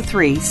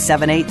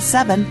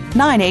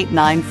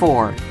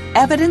 703-787-9894.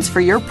 Evidence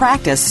for your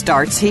practice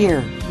starts here.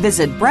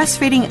 Visit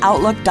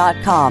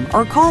breastfeedingoutlook.com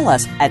or call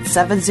us at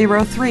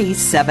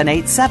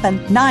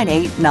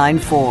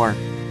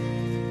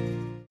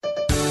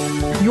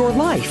 703-787-9894. Your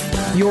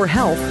life, your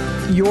health,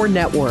 your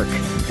network.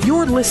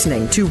 You're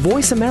listening to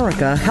Voice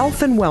America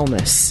Health and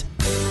Wellness.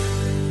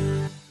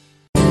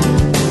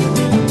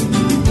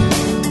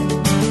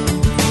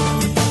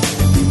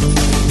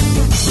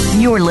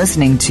 You're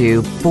listening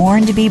to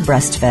Born to be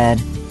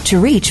Breastfed. To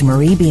reach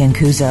Marie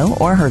Biancuzzo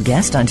or her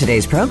guest on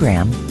today's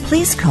program,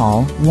 please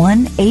call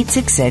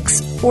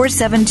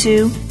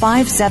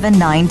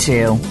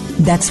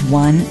 1-866-472-5792. That's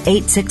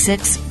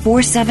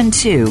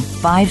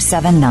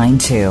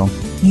 1-866-472-5792.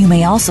 You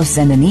may also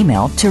send an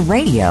email to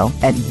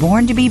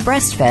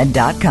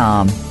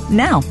radio@borntobebreastfed.com.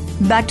 Now,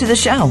 back to the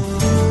show.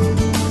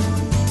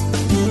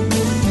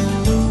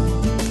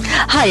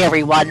 Hi,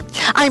 everyone.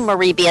 I'm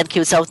Marie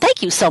Biancuzzo.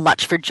 Thank you so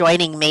much for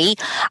joining me.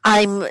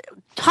 I'm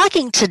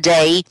talking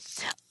today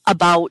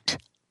about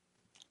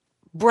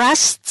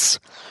breasts,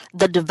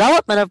 the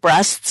development of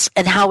breasts,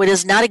 and how it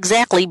is not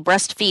exactly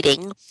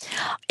breastfeeding,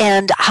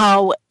 and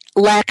how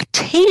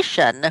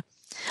lactation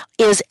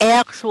is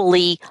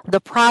actually the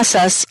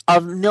process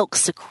of milk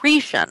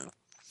secretion,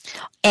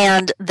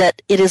 and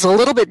that it is a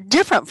little bit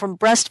different from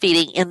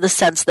breastfeeding in the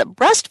sense that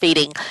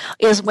breastfeeding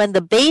is when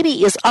the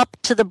baby is up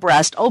to the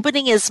breast,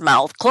 opening his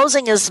mouth,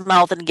 closing his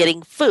mouth, and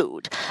getting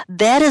food.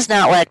 That is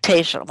not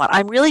lactation. What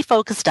I'm really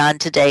focused on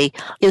today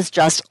is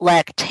just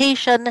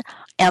lactation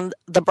and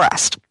the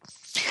breast.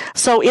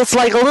 So it's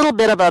like a little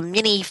bit of a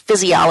mini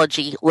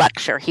physiology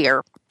lecture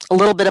here, a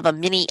little bit of a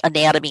mini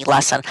anatomy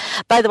lesson.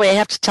 By the way, I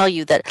have to tell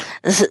you that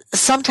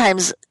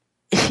sometimes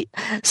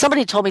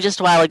somebody told me just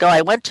a while ago,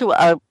 I went to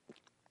a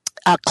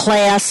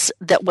class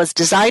that was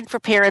designed for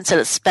parents and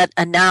it spent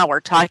an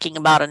hour talking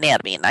about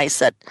anatomy. And I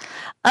said,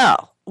 oh,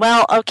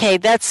 well, okay,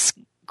 that's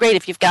great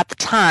if you've got the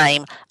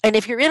time. And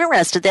if you're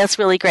interested, that's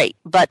really great.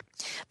 But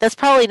that's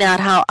probably not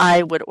how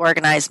I would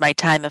organize my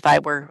time if I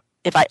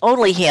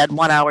only had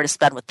 1 hour to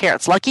spend with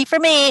parents. Lucky for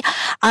me,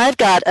 I've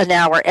got an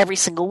hour every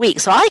single week.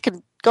 So I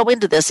can go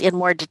into this in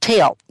more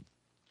detail.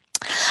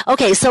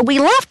 Okay, so we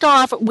left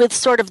off with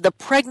sort of the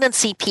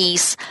pregnancy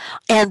piece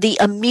and the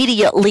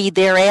immediately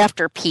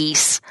thereafter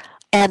piece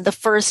and the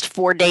first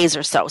 4 days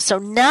or so. So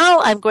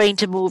now I'm going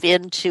to move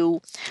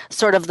into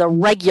sort of the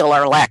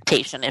regular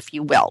lactation, if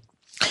you will.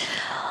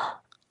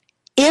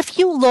 If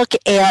you look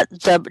at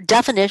the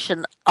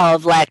definition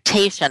of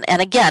lactation,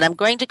 and again, I'm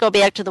going to go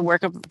back to the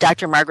work of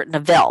Dr. Margaret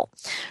Neville.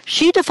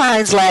 She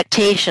defines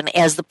lactation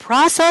as the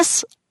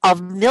process of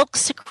milk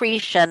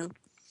secretion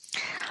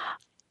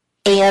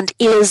and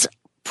is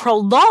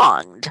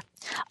prolonged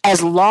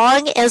as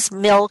long as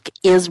milk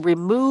is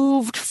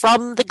removed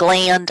from the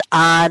gland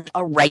on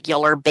a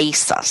regular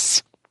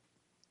basis.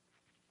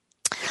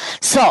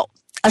 So,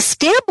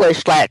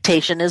 established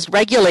lactation is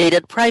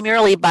regulated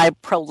primarily by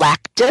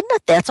prolactin,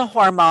 that's a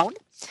hormone,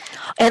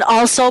 and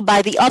also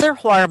by the other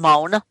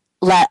hormone,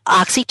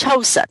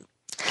 oxytocin.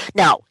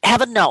 Now,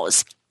 heaven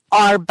knows,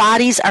 our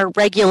bodies are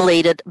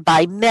regulated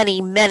by many,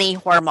 many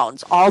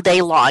hormones all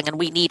day long, and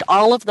we need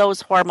all of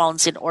those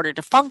hormones in order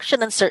to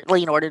function and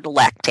certainly in order to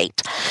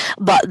lactate.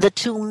 But the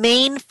two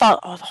main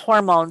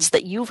hormones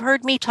that you've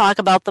heard me talk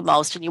about the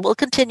most, and you will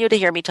continue to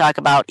hear me talk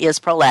about, is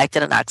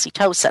prolactin and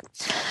oxytocin.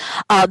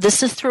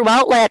 This is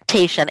throughout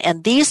lactation,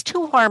 and these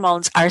two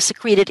hormones are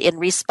secreted in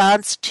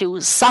response to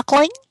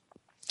suckling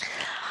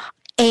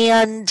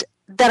And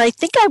then I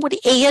think I would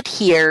add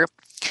here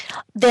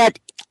that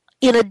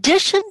in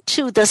addition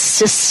to the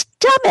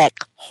systemic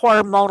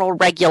hormonal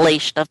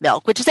regulation of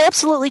milk, which is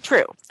absolutely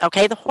true,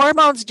 okay, the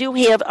hormones do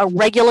have a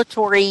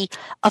regulatory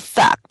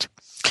effect.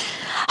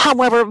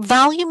 However,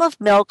 volume of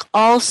milk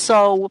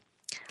also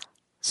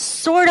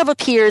sort of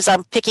appears,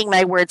 I'm picking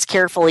my words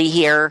carefully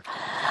here,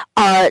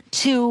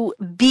 to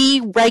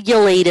be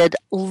regulated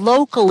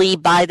locally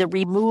by the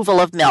removal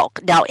of milk.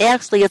 Now,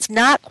 actually, it's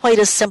not quite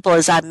as simple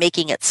as I'm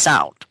making it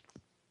sound.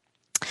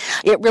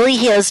 It really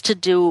has to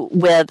do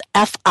with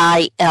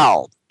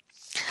FIL,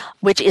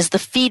 which is the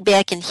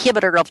feedback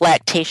inhibitor of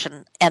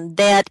lactation, and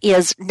that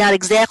is not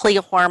exactly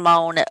a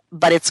hormone,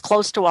 but it's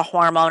close to a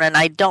hormone, and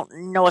I don't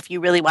know if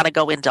you really want to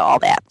go into all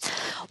that.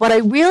 What I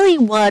really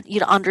want you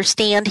to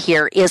understand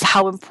here is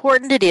how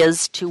important it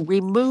is to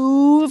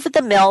remove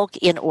the milk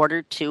in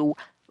order to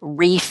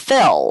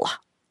refill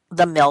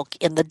the milk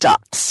in the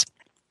ducts.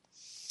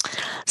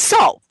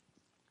 So,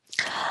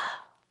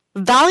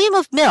 volume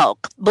of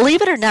milk,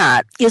 believe it or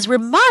not, is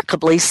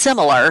remarkably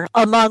similar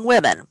among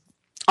women,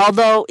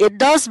 although it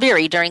does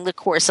vary during the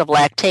course of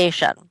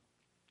lactation.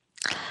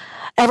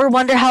 Ever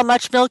wonder how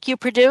much milk you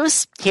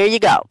produce? Here you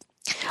go.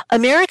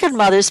 American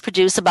mothers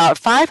produce about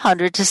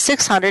 500 to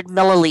 600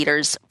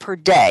 milliliters per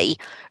day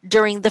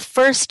during the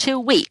first 2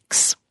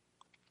 weeks.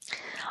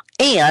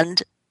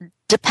 And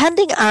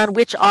depending on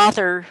which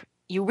author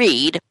you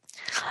read,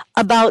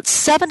 about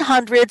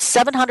 700,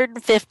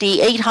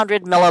 750,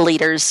 800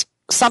 milliliters,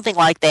 something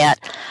like that,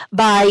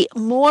 by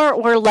more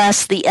or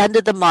less the end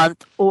of the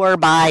month or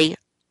by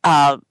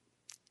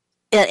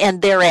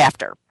and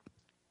thereafter,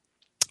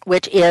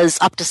 which is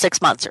up to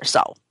 6 months or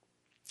so.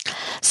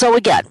 So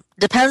again,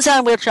 depends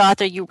on which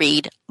author you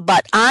read,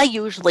 but I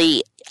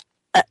usually,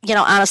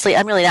 honestly,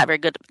 I'm really not very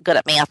good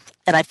at math,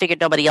 and I figured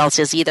nobody else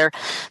is either.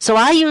 So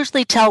I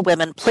usually tell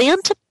women,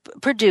 plan to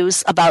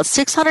produce about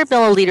 600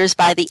 milliliters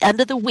by the end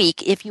of the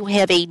week if you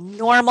have a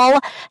normal,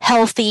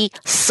 healthy,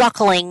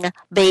 suckling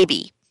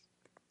baby.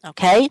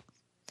 Okay?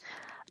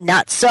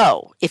 Not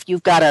so if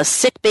you've got a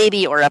sick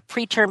baby or a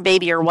preterm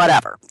baby or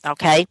whatever.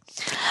 Okay?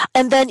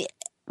 And then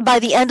by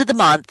the end of the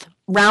month,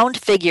 round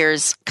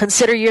figures,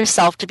 consider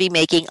yourself to be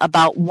making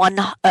about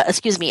 800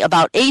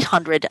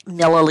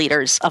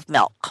 milliliters of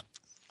milk.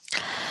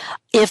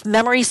 If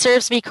memory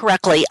serves me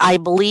correctly, I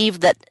believe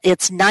that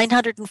it's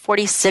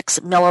 946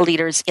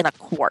 milliliters in a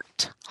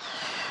quart.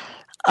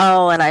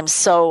 Oh, and I'm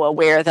so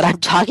aware that I'm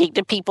talking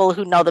to people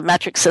who know the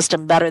metric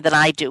system better than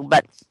I do,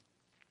 but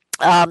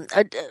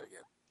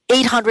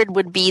 800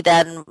 would be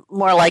then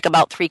more like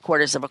about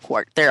 3/4 of a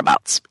quart,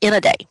 thereabouts, in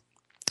a day.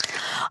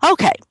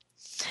 Okay.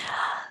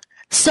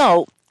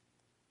 So,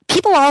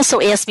 people also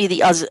ask me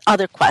the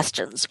other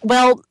questions.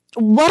 Well,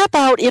 what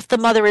about if the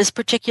mother is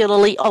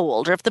particularly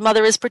old or if the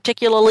mother is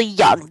particularly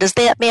young? Does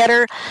that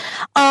matter?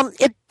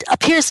 It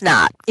appears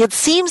not. It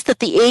seems that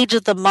the age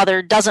of the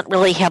mother doesn't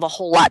really have a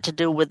whole lot to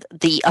do with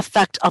the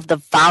effect of the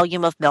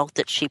volume of milk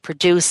that she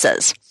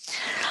produces.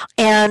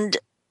 And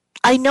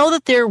I know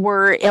that there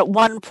were at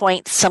one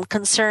point some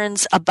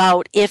concerns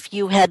about if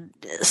you had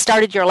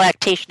started your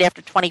lactation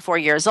after 24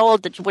 years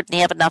old that you wouldn't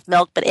have enough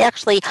milk, but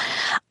actually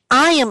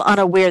I am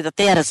unaware that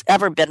that has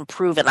ever been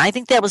proven. I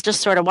think that was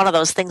just sort of one of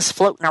those things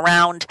floating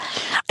around.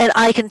 And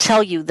I can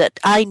tell you that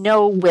I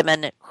know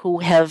women who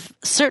have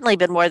certainly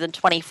been more than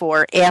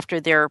 24 after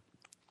their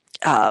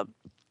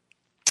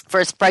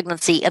first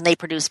pregnancy, and they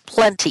produce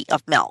plenty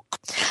of milk.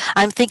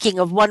 I'm thinking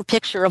of one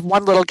picture of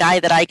one little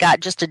guy that I got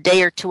just a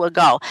day or two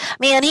ago.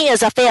 Man, he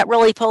is a fat,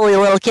 roly-poly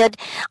little kid,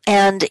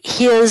 and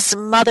his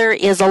mother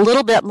is a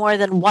little bit more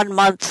than 1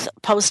 month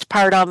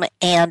postpartum,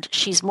 and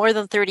she's more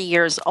than 30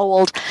 years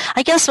old.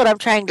 I guess what I'm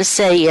trying to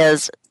say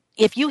is,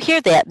 if you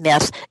hear that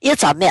myth,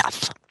 it's a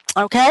myth,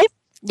 okay?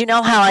 You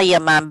know how I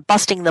am. I'm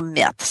busting the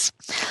myths.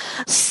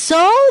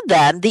 So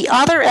then, the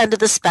other end of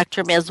the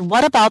spectrum is,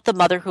 what about the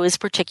mother who is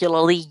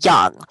particularly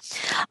young?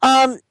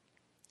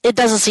 It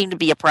doesn't seem to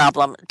be a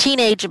problem.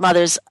 Teenage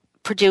mothers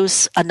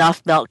produce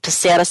enough milk to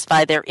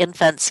satisfy their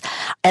infants.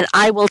 And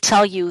I will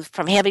tell you,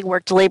 from having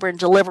worked labor and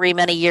delivery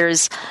many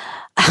years,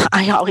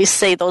 I always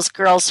say those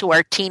girls who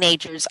are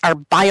teenagers are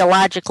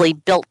biologically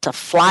built to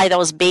fly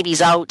those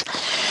babies out.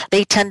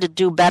 They tend to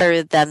do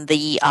better than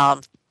the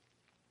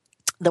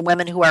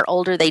women who are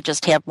older. They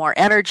just have more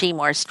energy,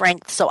 more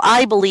strength. So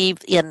I believe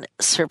in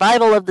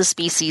survival of the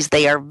species.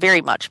 They are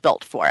very much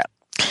built for it.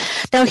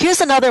 Now,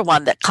 here's another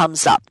one that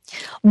comes up.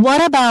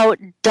 What about,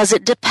 does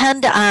it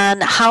depend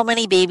on how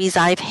many babies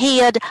I've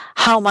had,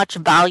 how much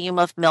volume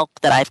of milk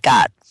that I've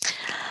got?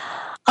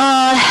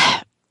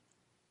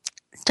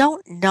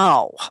 Don't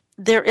know.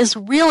 There is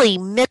really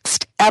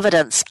mixed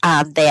evidence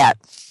on that.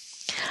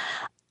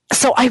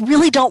 So I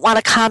really don't want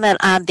to comment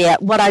on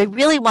that. What I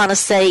really want to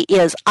say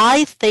is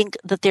I think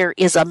that there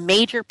is a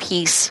major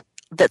piece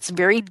that's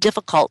very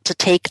difficult to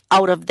take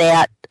out of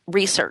that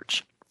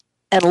research.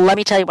 And let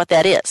me tell you what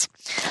that is.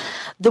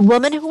 The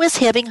woman who is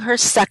having her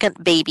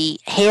second baby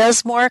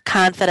has more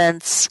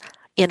confidence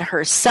in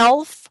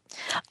herself,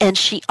 and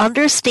she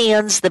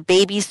understands the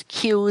baby's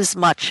cues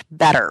much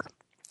better.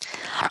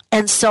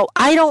 And so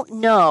I don't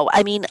know.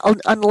 I mean,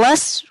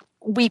 unless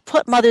we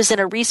put mothers in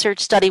a research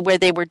study where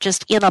they were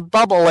just in a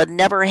bubble and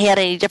never had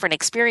any different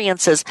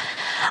experiences,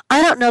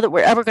 I don't know that we're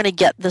ever going to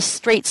get the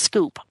straight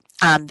scoop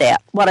on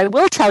that. What I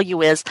will tell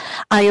you is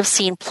I have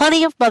seen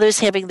plenty of mothers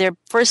having their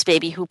first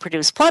baby who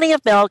produce plenty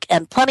of milk,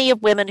 and plenty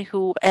of women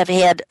who have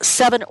had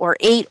 7 or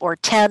 8 or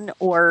 10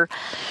 or,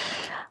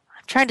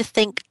 I'm trying to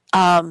think,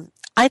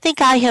 I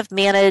think I have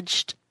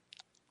managed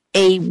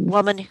a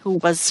woman who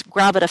was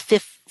gravida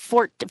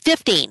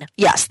 15.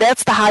 Yes,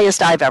 that's the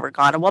highest I've ever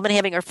gone. A woman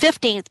having her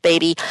 15th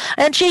baby,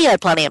 and she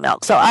had plenty of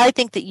milk. So I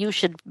think that you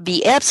should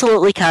be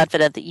absolutely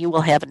confident that you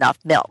will have enough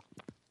milk.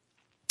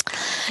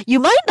 You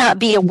might not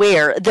be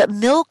aware that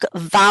milk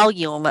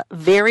volume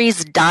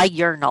varies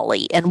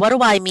diurnally. And what do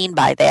I mean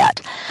by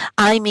that?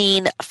 I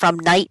mean from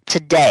night to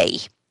day.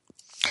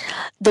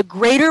 The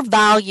greater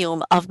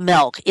volume of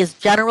milk is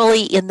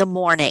generally in the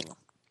morning.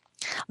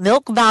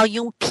 Milk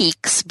volume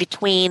peaks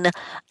between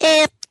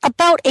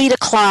about 8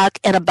 o'clock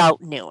and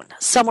about noon,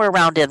 somewhere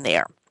around in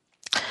there.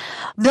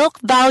 Milk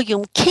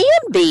volume can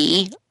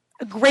be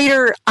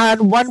greater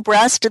on one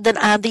breast than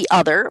on the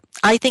other.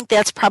 I think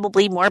that's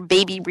probably more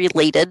baby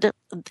related,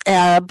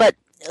 but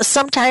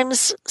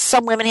sometimes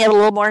some women have a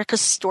little more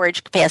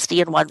storage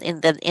capacity in one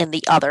than in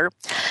the other.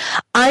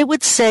 I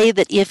would say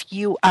that if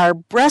you are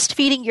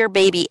breastfeeding your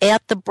baby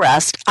at the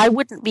breast, I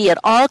wouldn't be at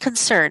all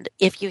concerned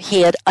if you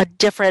had a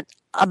different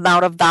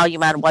amount of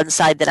volume on one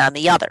side than on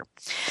the other.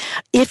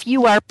 If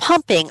you are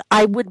pumping,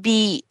 I would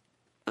be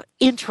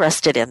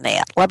interested in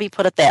that. Let me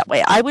put it that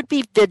way. I would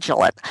be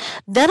vigilant.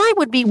 Then I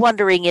would be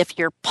wondering if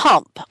your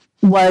pump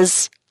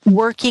was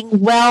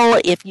working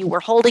well, if you were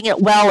holding it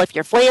well, if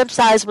your flange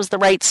size was the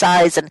right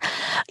size, and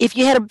if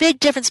you had a big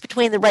difference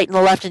between the right and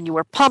the left and you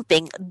were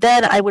pumping,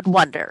 then I would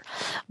wonder.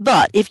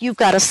 But if you've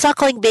got a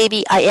suckling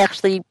baby, I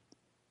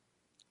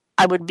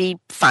would be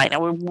fine. I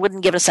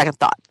wouldn't give it a second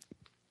thought.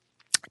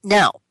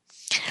 Now,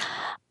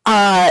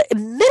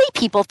 many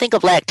people think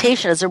of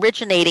lactation as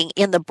originating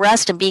in the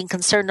breast and being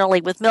concerned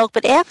only with milk,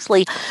 but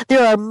actually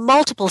there are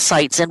multiple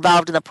sites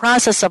involved in the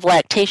process of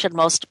lactation,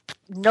 most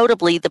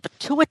notably the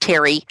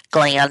pituitary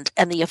gland,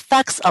 and the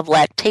effects of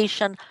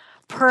lactation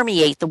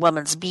permeate the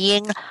woman's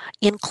being,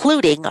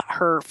 including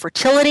her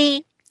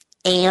fertility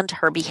and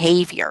her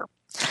behavior.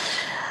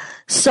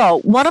 So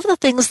one of the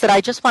things that I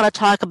just want to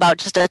talk about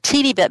just a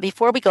teeny bit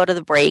before we go to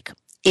the break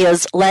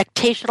is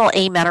lactational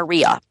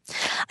amenorrhea.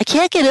 I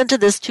can't get into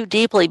this too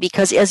deeply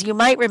because, as you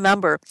might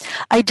remember,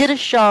 I did a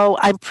show,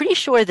 I'm pretty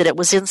sure that it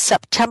was in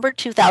September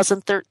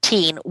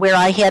 2013, where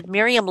I had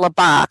Miriam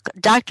Labach,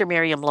 Dr.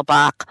 Miriam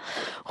Labach,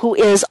 who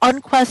is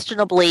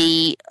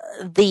unquestionably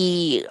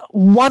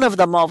one of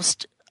the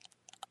most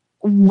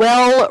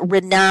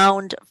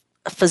well-renowned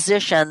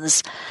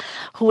physicians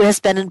who has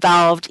been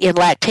involved in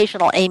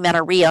lactational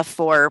amenorrhea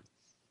for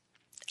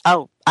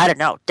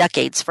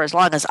decades, for as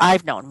long as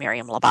I've known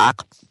Miriam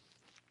Labach.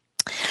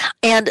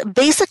 And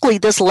basically,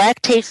 this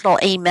lactational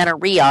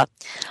amenorrhea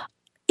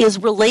is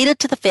related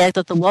to the fact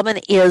that the woman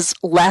is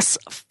less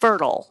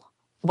fertile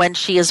when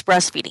she is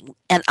breastfeeding.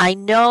 And I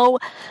know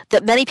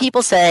that many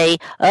people say,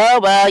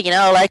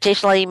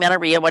 lactational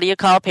amenorrhea, what do you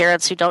call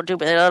parents who don't do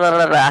blah, blah,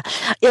 blah, blah.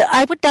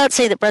 I would not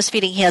say that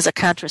breastfeeding has a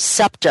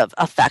contraceptive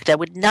effect. I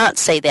would not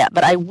say that.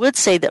 But I would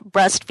say that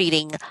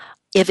breastfeeding,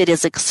 if it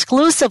is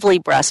exclusively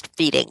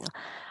breastfeeding,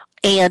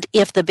 and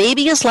if the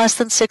baby is less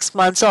than 6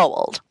 months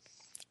old,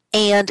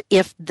 and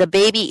if the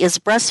baby is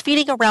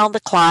breastfeeding around the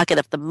clock, and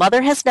if the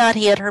mother has not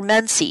had her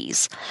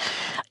menses,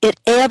 it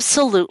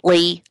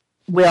absolutely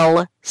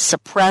will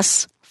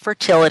suppress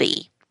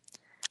fertility,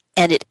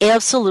 and it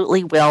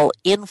absolutely will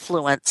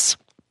influence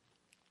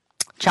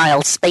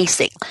child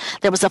spacing.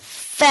 There was a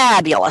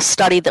fabulous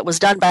study that was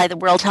done by the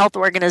World Health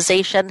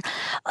Organization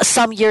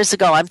some years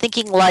ago. I'm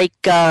thinking it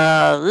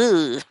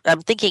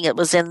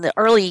was in the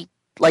early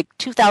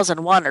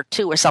 2001 or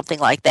 2 or something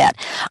like that.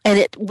 And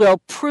it will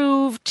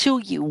prove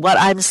to you what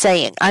I'm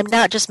saying. I'm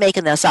not just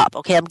making this up,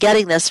 okay? I'm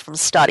getting this from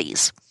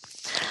studies.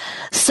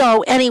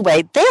 So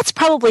anyway, that's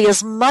probably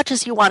as much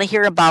as you want to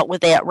hear about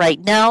with that right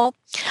now.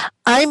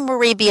 I'm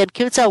Marie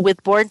Biancuzzo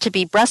with Born to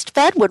be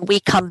Breastfed. When we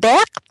come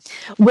back,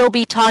 we'll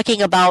be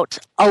talking about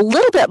a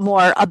little bit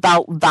more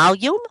about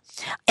volume,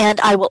 and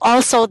I will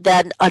also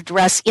then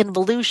address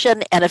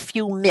involution and a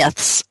few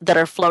myths that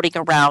are floating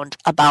around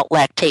about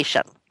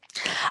lactation.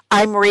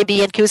 I'm Marie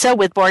Biancuzzo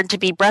with Born to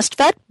be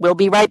Breastfed. We'll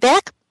be right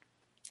back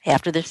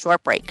after this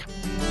short break.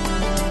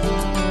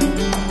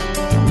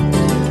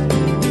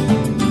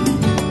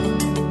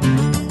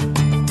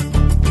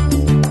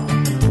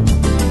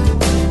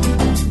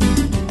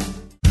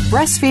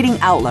 Breastfeeding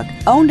Outlook,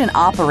 owned and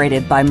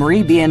operated by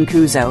Marie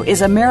Biancuzzo,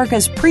 is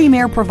America's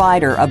premier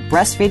provider of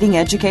breastfeeding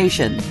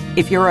education.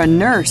 If you're a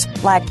nurse,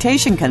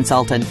 lactation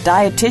consultant,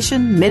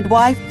 dietitian,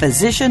 midwife,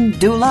 physician,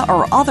 doula,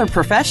 or other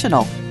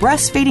professional,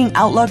 Breastfeeding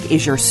Outlook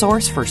is your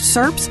source for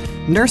CERPs,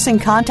 nursing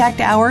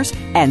contact hours,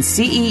 and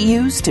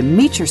CEUs to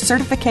meet your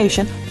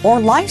certification or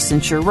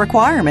licensure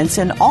requirements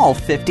in all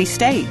 50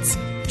 states.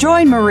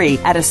 Join Marie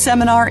at a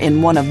seminar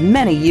in one of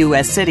many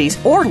U.S.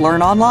 cities or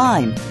learn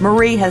online.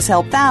 Marie has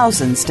helped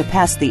thousands to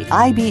pass the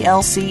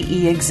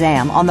IBLCE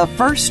exam on the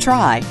first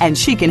try, and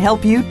she can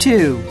help you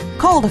too.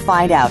 Call to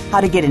find out how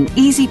to get an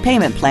easy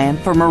payment plan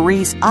for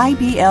Marie's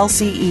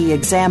IBLCE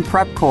exam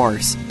prep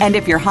course. And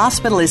if your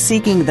hospital is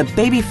seeking the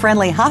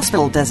baby-friendly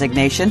hospital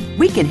designation,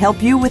 we can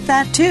help you with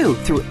that too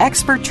through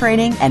expert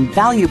training and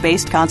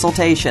value-based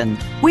consultation.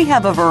 We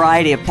have a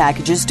variety of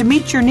packages to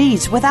meet your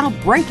needs without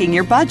breaking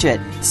your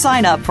budget.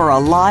 Sign up for a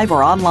live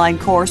or online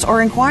course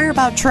or inquire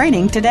about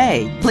training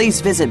today. Please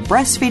visit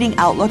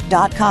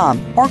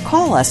breastfeedingoutlook.com or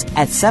call us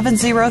at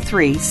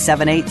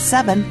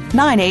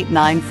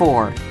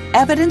 703-787-9894.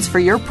 Evidence for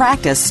your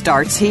practice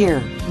starts here.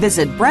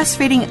 Visit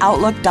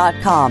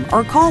breastfeedingoutlook.com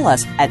or call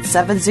us at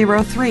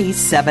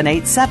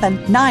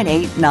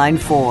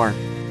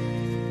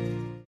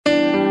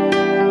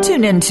 703-787-9894.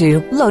 Tune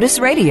into Lotus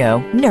Radio,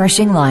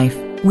 Nourishing Life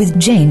with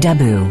Jane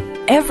Dabu.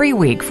 Every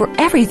week for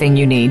everything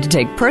you need to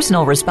take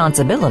personal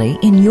responsibility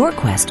in your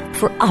quest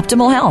for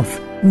optimal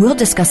health. We'll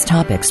discuss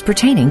topics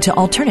pertaining to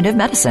alternative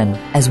medicine,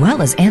 as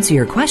well as answer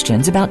your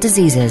questions about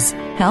diseases,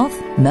 health,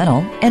 mental,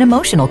 and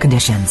emotional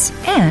conditions,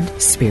 and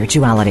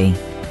spirituality.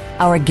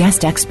 Our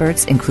guest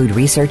experts include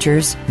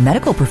researchers,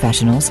 medical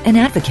professionals, and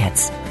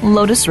advocates.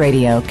 Lotus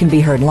Radio can be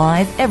heard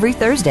live every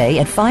Thursday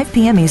at 5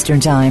 p.m. Eastern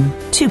Time,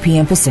 2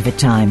 p.m. Pacific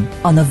Time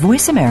on the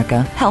Voice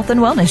America Health and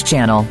Wellness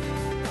Channel.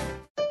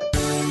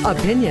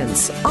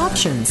 Opinions,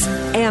 options,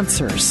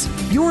 answers.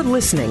 You're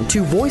listening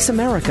to Voice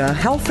America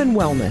Health and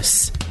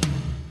Wellness.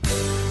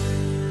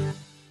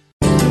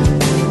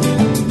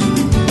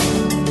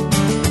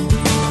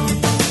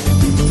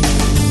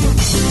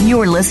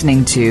 You're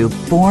listening to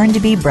Born to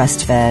be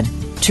Breastfed.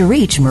 To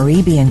reach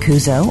Marie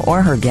Biancuzzo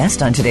or her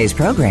guest on today's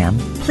program,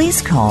 please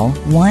call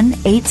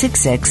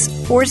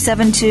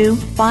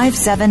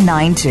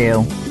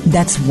 1-866-472-5792.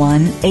 That's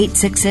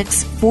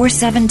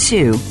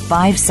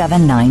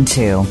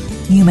 1-866-472-5792.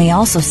 You may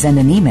also send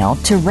an email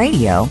to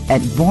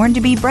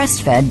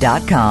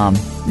radio@borntobebreastfed.com.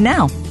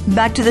 Now,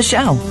 back to the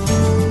show.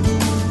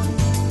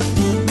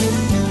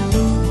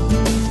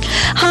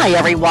 Hi,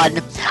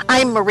 everyone.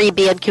 I'm Marie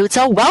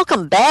Biancuzzo.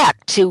 Welcome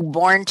back to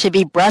Born to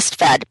be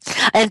Breastfed.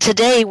 And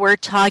today we're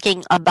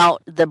talking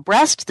about the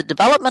breast, the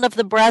development of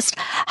the breast,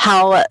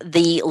 how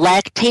the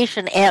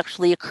lactation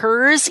actually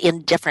occurs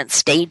in different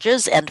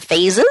stages and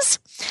phases.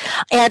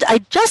 And I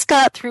just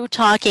got through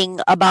talking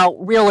about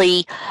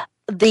really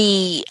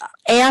the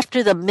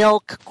after the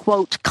milk,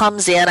 quote,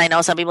 comes in. I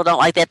know some people don't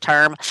like that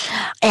term.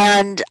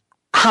 And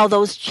how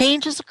those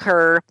changes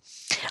occur.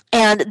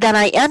 And then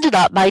I ended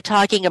up by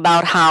talking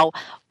about how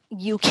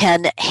you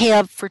can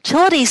have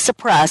fertility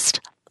suppressed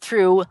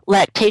through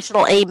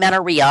lactational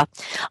amenorrhea.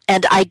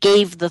 And I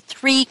gave the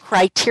 3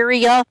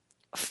 criteria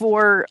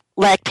for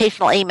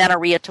lactational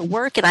amenorrhea to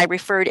work, and I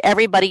referred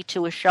everybody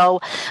to a show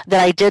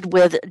that I did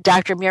with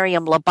Dr.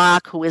 Miriam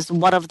Labach, who is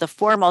one of the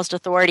foremost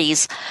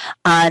authorities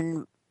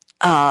on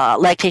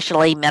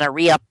lactational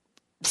amenorrhea,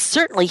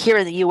 certainly here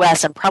in the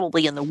U.S. and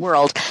probably in the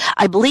world.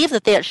 I believe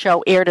that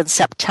show aired in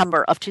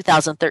September of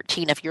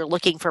 2013 if you're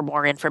looking for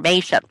more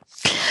information.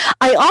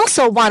 I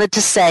also wanted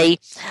to say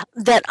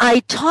that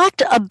I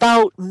talked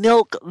about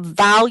milk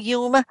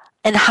volume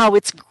and how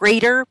it's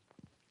greater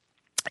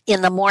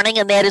in the morning,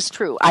 and that is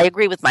true. I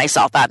agree with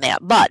myself on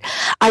that. But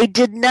I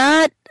did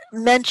not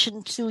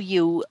mention to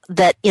you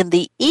that in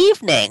the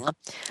evening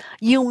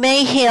you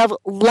may have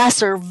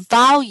lesser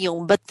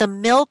volume, but the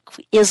milk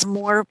is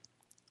more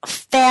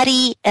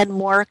fatty and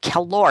more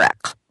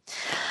caloric.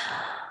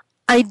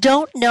 I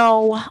don't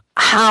know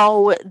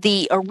how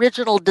the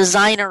original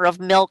designer of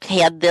milk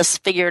had this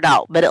figured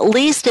out, but at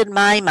least in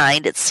my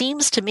mind, it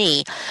seems to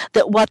me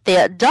that what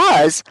that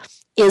does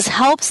is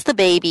helps the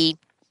baby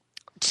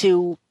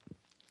to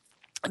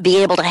be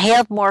able to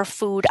have more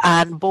food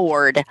on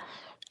board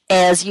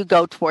as you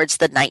go towards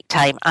the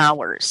nighttime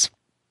hours.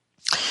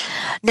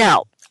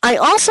 Now, I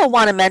also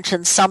want to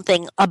mention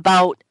something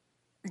about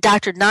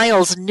Dr.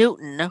 Niles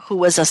Newton, who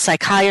was a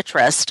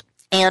psychiatrist,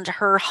 and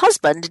her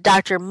husband,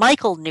 Dr.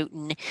 Michael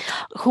Newton,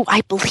 who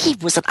I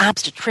believe was an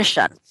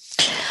obstetrician.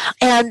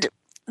 And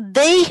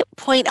they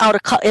point out,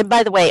 and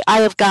by the way, I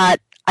have got,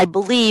 I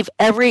believe,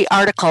 every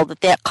article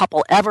that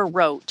couple ever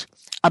wrote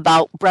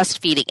about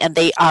breastfeeding, and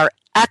they are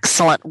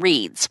excellent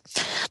reads.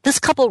 This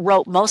couple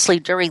wrote mostly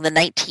during the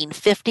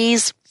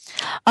 1950s.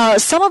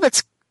 Some of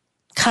it's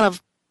kind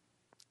of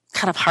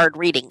hard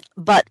reading,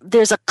 but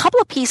there's a couple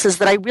of pieces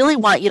that I really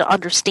want you to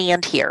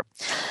understand here.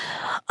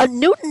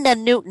 Newton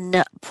and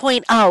Newton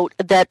point out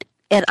that,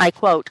 and I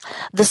quote,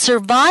 "The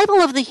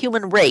survival of the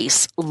human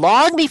race,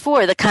 long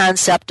before the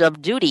concept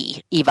of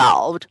duty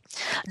evolved,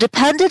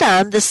 depended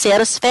on the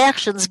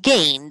satisfactions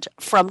gained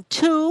from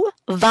 2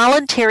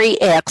 voluntary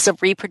acts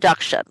of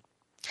reproduction,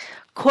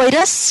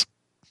 coitus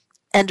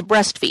and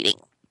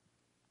breastfeeding.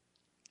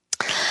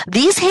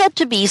 These had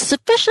to be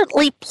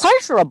sufficiently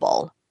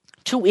pleasurable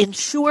to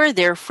ensure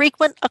their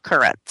frequent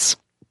occurrence.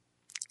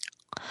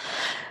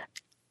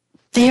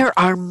 There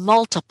are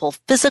multiple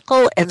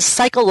physical and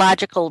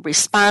psychological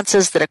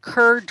responses that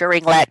occur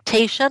during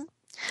lactation,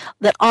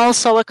 that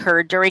also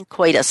occurred during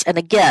coitus. And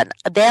again,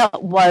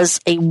 that was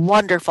a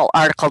wonderful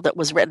article that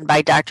was written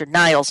by Dr.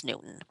 Niles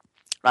Newton.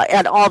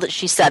 And all that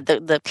she said,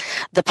 the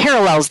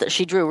parallels that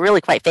she drew, really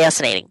quite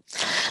fascinating.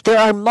 There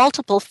are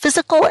multiple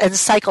physical and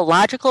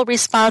psychological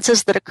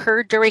responses that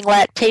occur during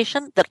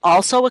lactation that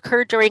also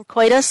occur during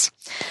coitus.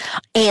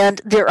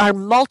 And there are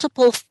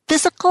multiple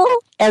physical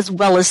as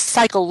well as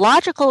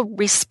psychological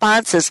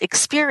responses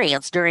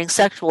experienced during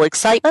sexual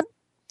excitement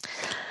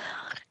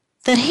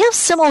that have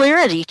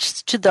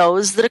similarities to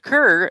those that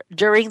occur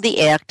during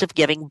the act of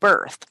giving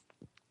birth.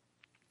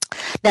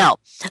 Now,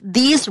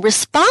 these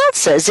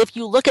responses, if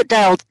you look at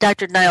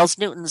Dr. Niles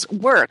Newton's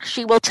work,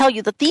 she will tell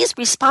you that these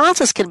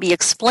responses can be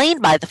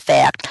explained by the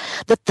fact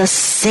that the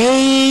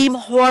same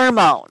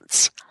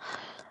hormones,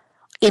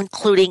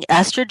 including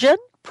estrogen,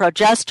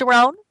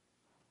 progesterone,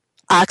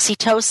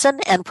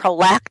 oxytocin, and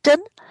prolactin,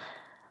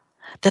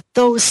 that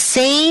those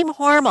same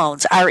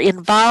hormones are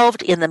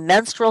involved in the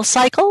menstrual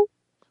cycle,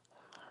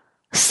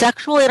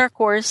 sexual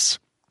intercourse,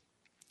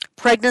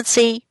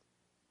 pregnancy,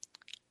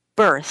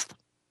 birth,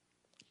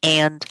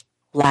 and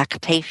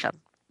lactation.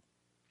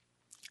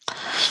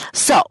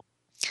 So,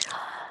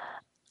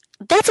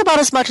 that's about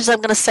as much as I'm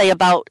going to say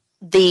about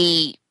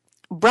the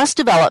breast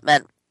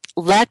development,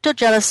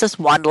 lactogenesis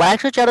 1,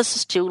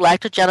 lactogenesis 2,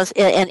 lactogenesis,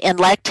 and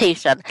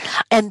lactation.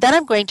 And then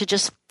I'm going to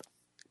just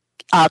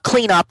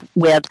clean up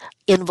with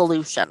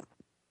involution.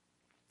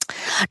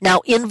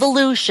 Now,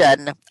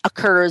 involution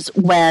occurs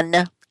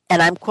when,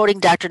 and I'm quoting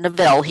Dr.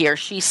 Neville here,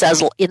 she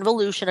says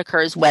involution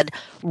occurs when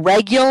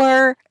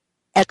regular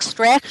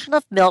extraction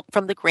of milk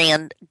from the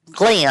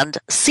gland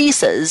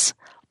ceases,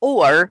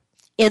 or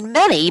in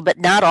many but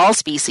not all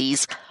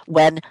species,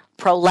 when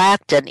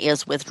prolactin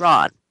is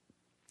withdrawn.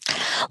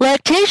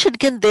 Lactation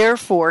can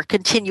therefore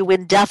continue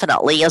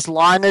indefinitely as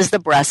long as the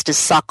breast is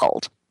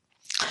suckled.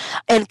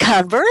 And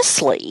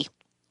conversely,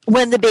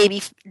 when the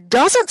baby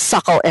doesn't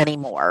suckle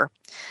anymore,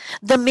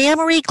 the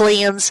mammary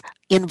glands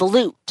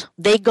involute.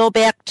 They go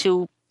back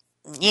to,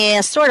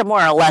 sort of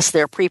more or less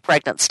their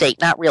pre-pregnant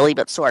state, not really,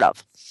 but sort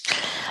of.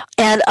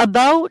 And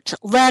about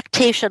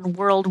lactation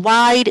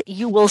worldwide,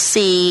 you will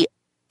see,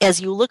 as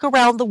you look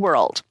around the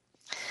world,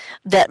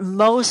 that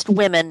most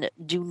women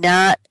do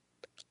not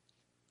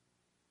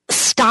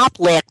stop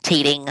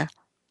lactating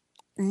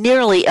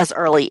nearly as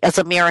early as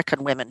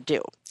American women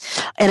do.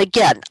 And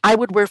again, I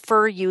would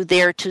refer you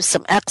there to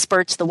some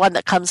experts. The one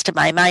that comes to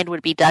my mind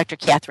would be Dr.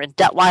 Catherine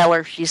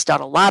Detweiler. She's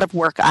done a lot of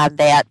work on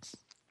that.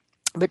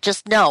 But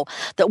just know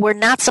that we're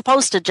not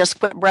supposed to just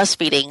quit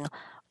breastfeeding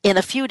in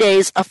a few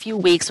days, a few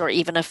weeks, or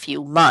even a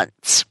few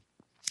months.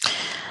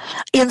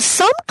 In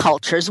some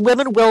cultures,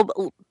 women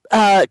will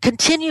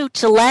continue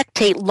to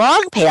lactate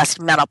long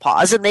past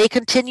menopause, and they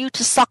continue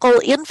to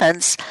suckle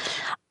infants,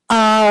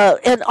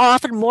 and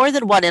often more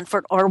than one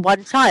infant or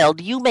one child.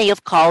 You may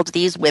have called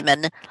these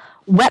women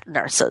wet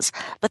nurses,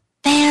 but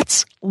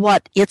that's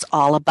what it's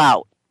all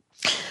about.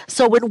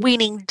 So when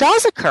weaning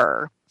does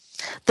occur,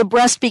 the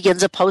breast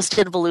begins a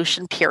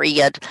post-involution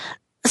period,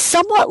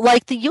 somewhat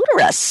like the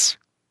uterus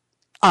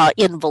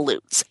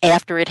involutes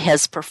after it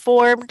has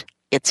performed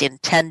its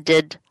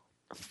intended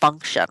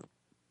function.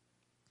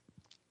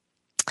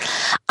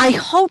 I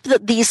hope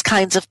that these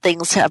kinds of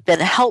things have been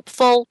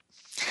helpful.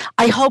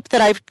 I hope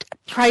that I've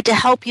tried to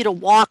help you to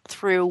walk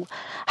through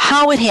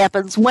how it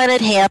happens, when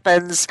it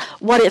happens,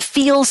 what it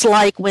feels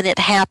like when it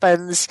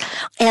happens.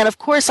 And of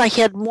course, I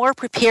had more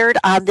prepared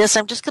on this.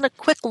 I'm just going to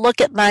quick look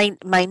at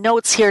my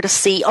notes here to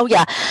see. Oh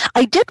yeah,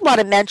 I did want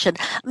to mention,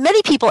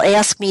 many people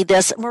ask me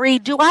this, Marie,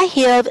 do I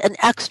have an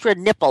extra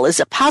nipple? Is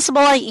it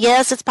possible?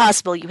 Yes, it's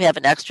possible you have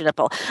an extra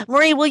nipple.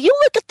 Marie, will you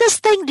look at this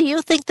thing? Do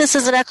you think this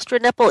is an extra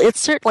nipple? It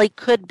certainly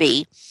could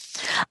be.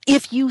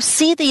 If you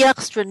see the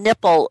extra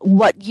nipple,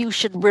 what you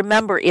should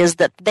remember is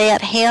that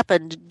that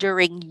happened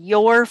during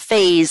your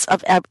phase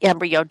of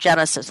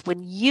embryogenesis,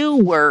 when you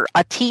were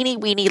a teeny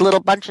weeny little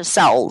bunch of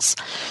cells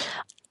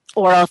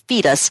or a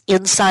fetus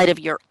inside of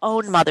your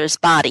own mother's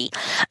body.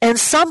 And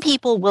some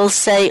people will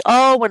say,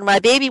 oh, when my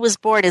baby was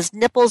born, his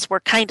nipples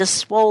were kind of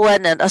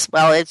swollen, and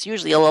well, it's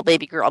usually a little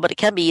baby girl, but it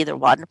can be either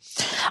one.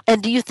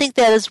 And do you think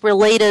that is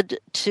related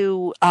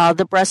to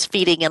the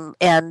breastfeeding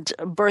and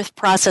birth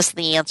process? And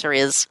the answer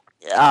is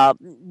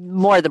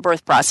more the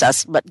birth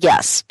process, but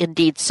yes,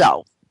 indeed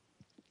so.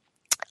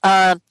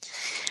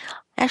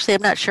 Actually,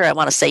 I'm not sure I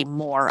want to say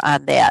more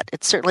on that.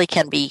 It certainly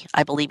can be,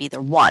 I believe,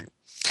 either one.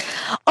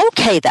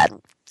 Okay,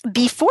 then.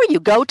 Before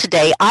you go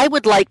today, I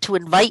would like to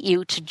invite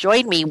you to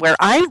join me where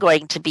I'm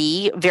going to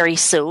be very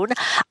soon.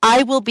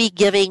 I will be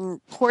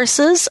giving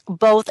courses,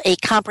 both a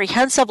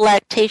comprehensive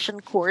lactation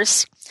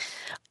course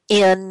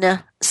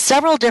in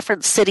several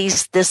different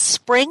cities this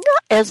spring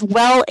as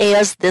well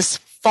as this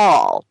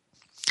fall.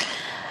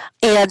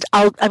 And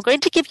I'm going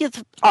to give you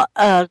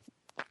the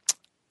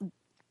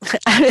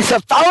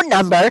phone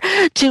number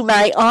to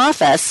my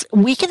office.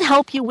 We can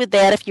help you with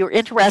that if you're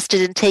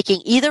interested in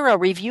taking either a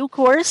review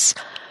course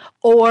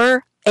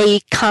or a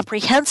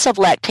comprehensive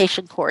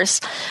lactation course.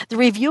 The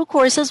review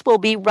courses will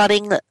be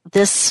running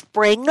this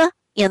spring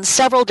in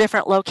several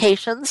different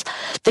locations.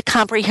 The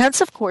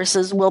comprehensive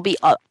courses will be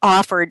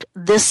offered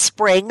this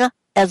spring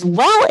as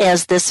well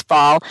as this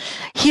fall.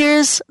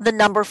 Here's the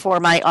number for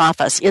my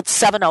office.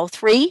 It's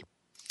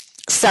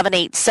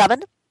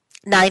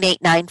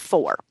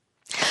 703-787-9894.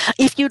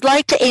 If you'd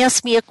like to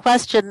ask me a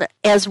question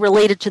as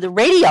related to the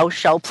radio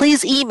show,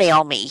 please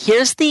email me.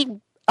 Here's the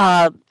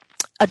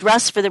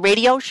address for the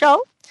radio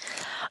show.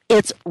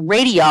 It's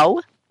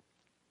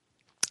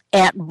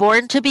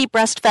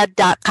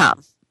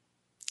radio@borntobebreastfed.com.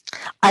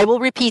 I will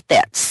repeat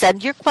that.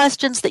 Send your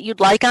questions that you'd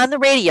like on the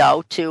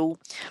radio to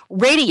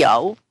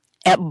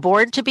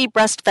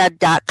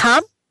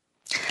radio@borntobebreastfed.com.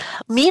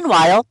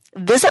 Meanwhile,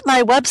 visit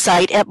my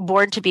website at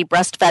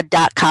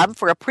borntobebreastfed.com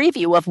for a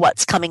preview of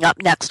what's coming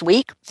up next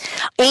week.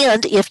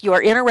 And if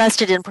you're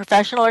interested in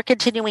professional or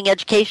continuing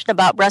education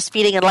about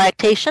breastfeeding and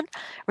lactation,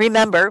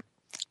 remember,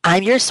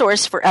 I'm your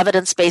source for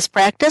evidence-based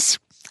practice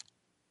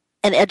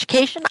and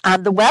education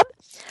on the web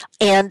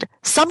and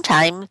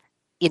sometime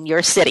in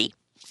your city.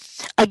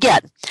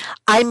 Again,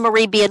 I'm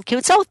Marie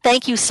Biancuzzo.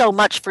 Thank you so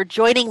much for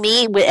joining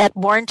me at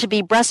Born to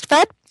be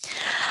Breastfed.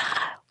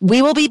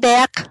 We will be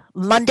back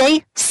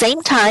Monday,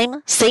 same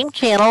time, same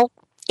channel.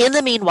 In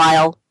the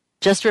meanwhile,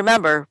 just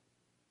remember,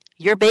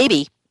 your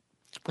baby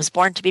was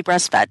born to be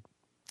breastfed.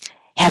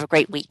 Have a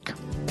great week.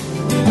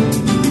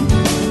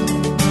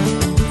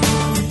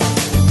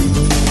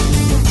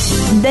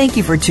 Thank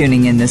you for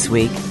tuning in this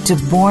week to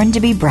Born to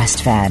be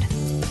Breastfed.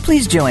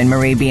 Please join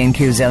Marie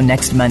Biancuzzo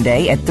next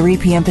Monday at 3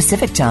 p.m.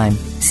 Pacific Time,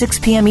 6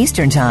 p.m.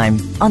 Eastern Time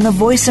on the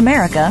Voice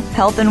America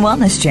Health and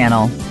Wellness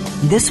Channel.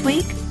 This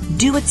week,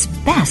 do what's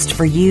best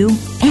for you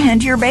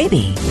and your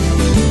baby.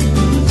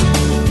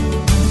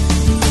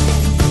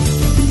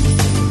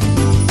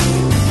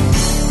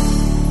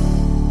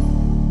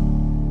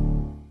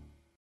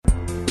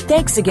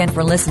 Thanks again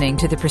for listening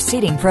to the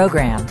preceding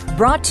program,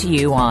 brought to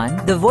you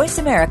on the Voice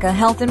America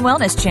Health and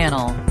Wellness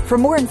Channel. For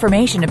more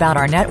information about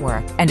our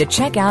network and to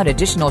check out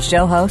additional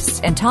show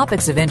hosts and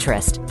topics of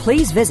interest,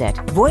 please visit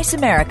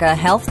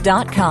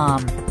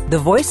voiceamericahealth.com. The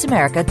Voice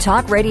America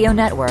Talk Radio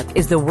Network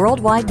is the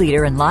worldwide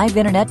leader in live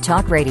Internet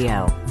talk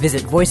radio.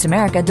 Visit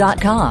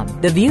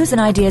voiceamerica.com. The views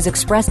and ideas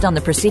expressed on the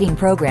preceding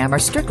program are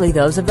strictly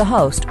those of the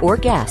host or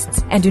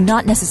guests and do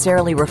not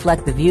necessarily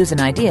reflect the views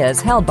and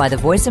ideas held by the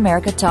Voice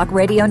America Talk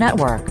Radio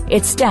Network,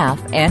 its staff,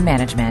 and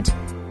management.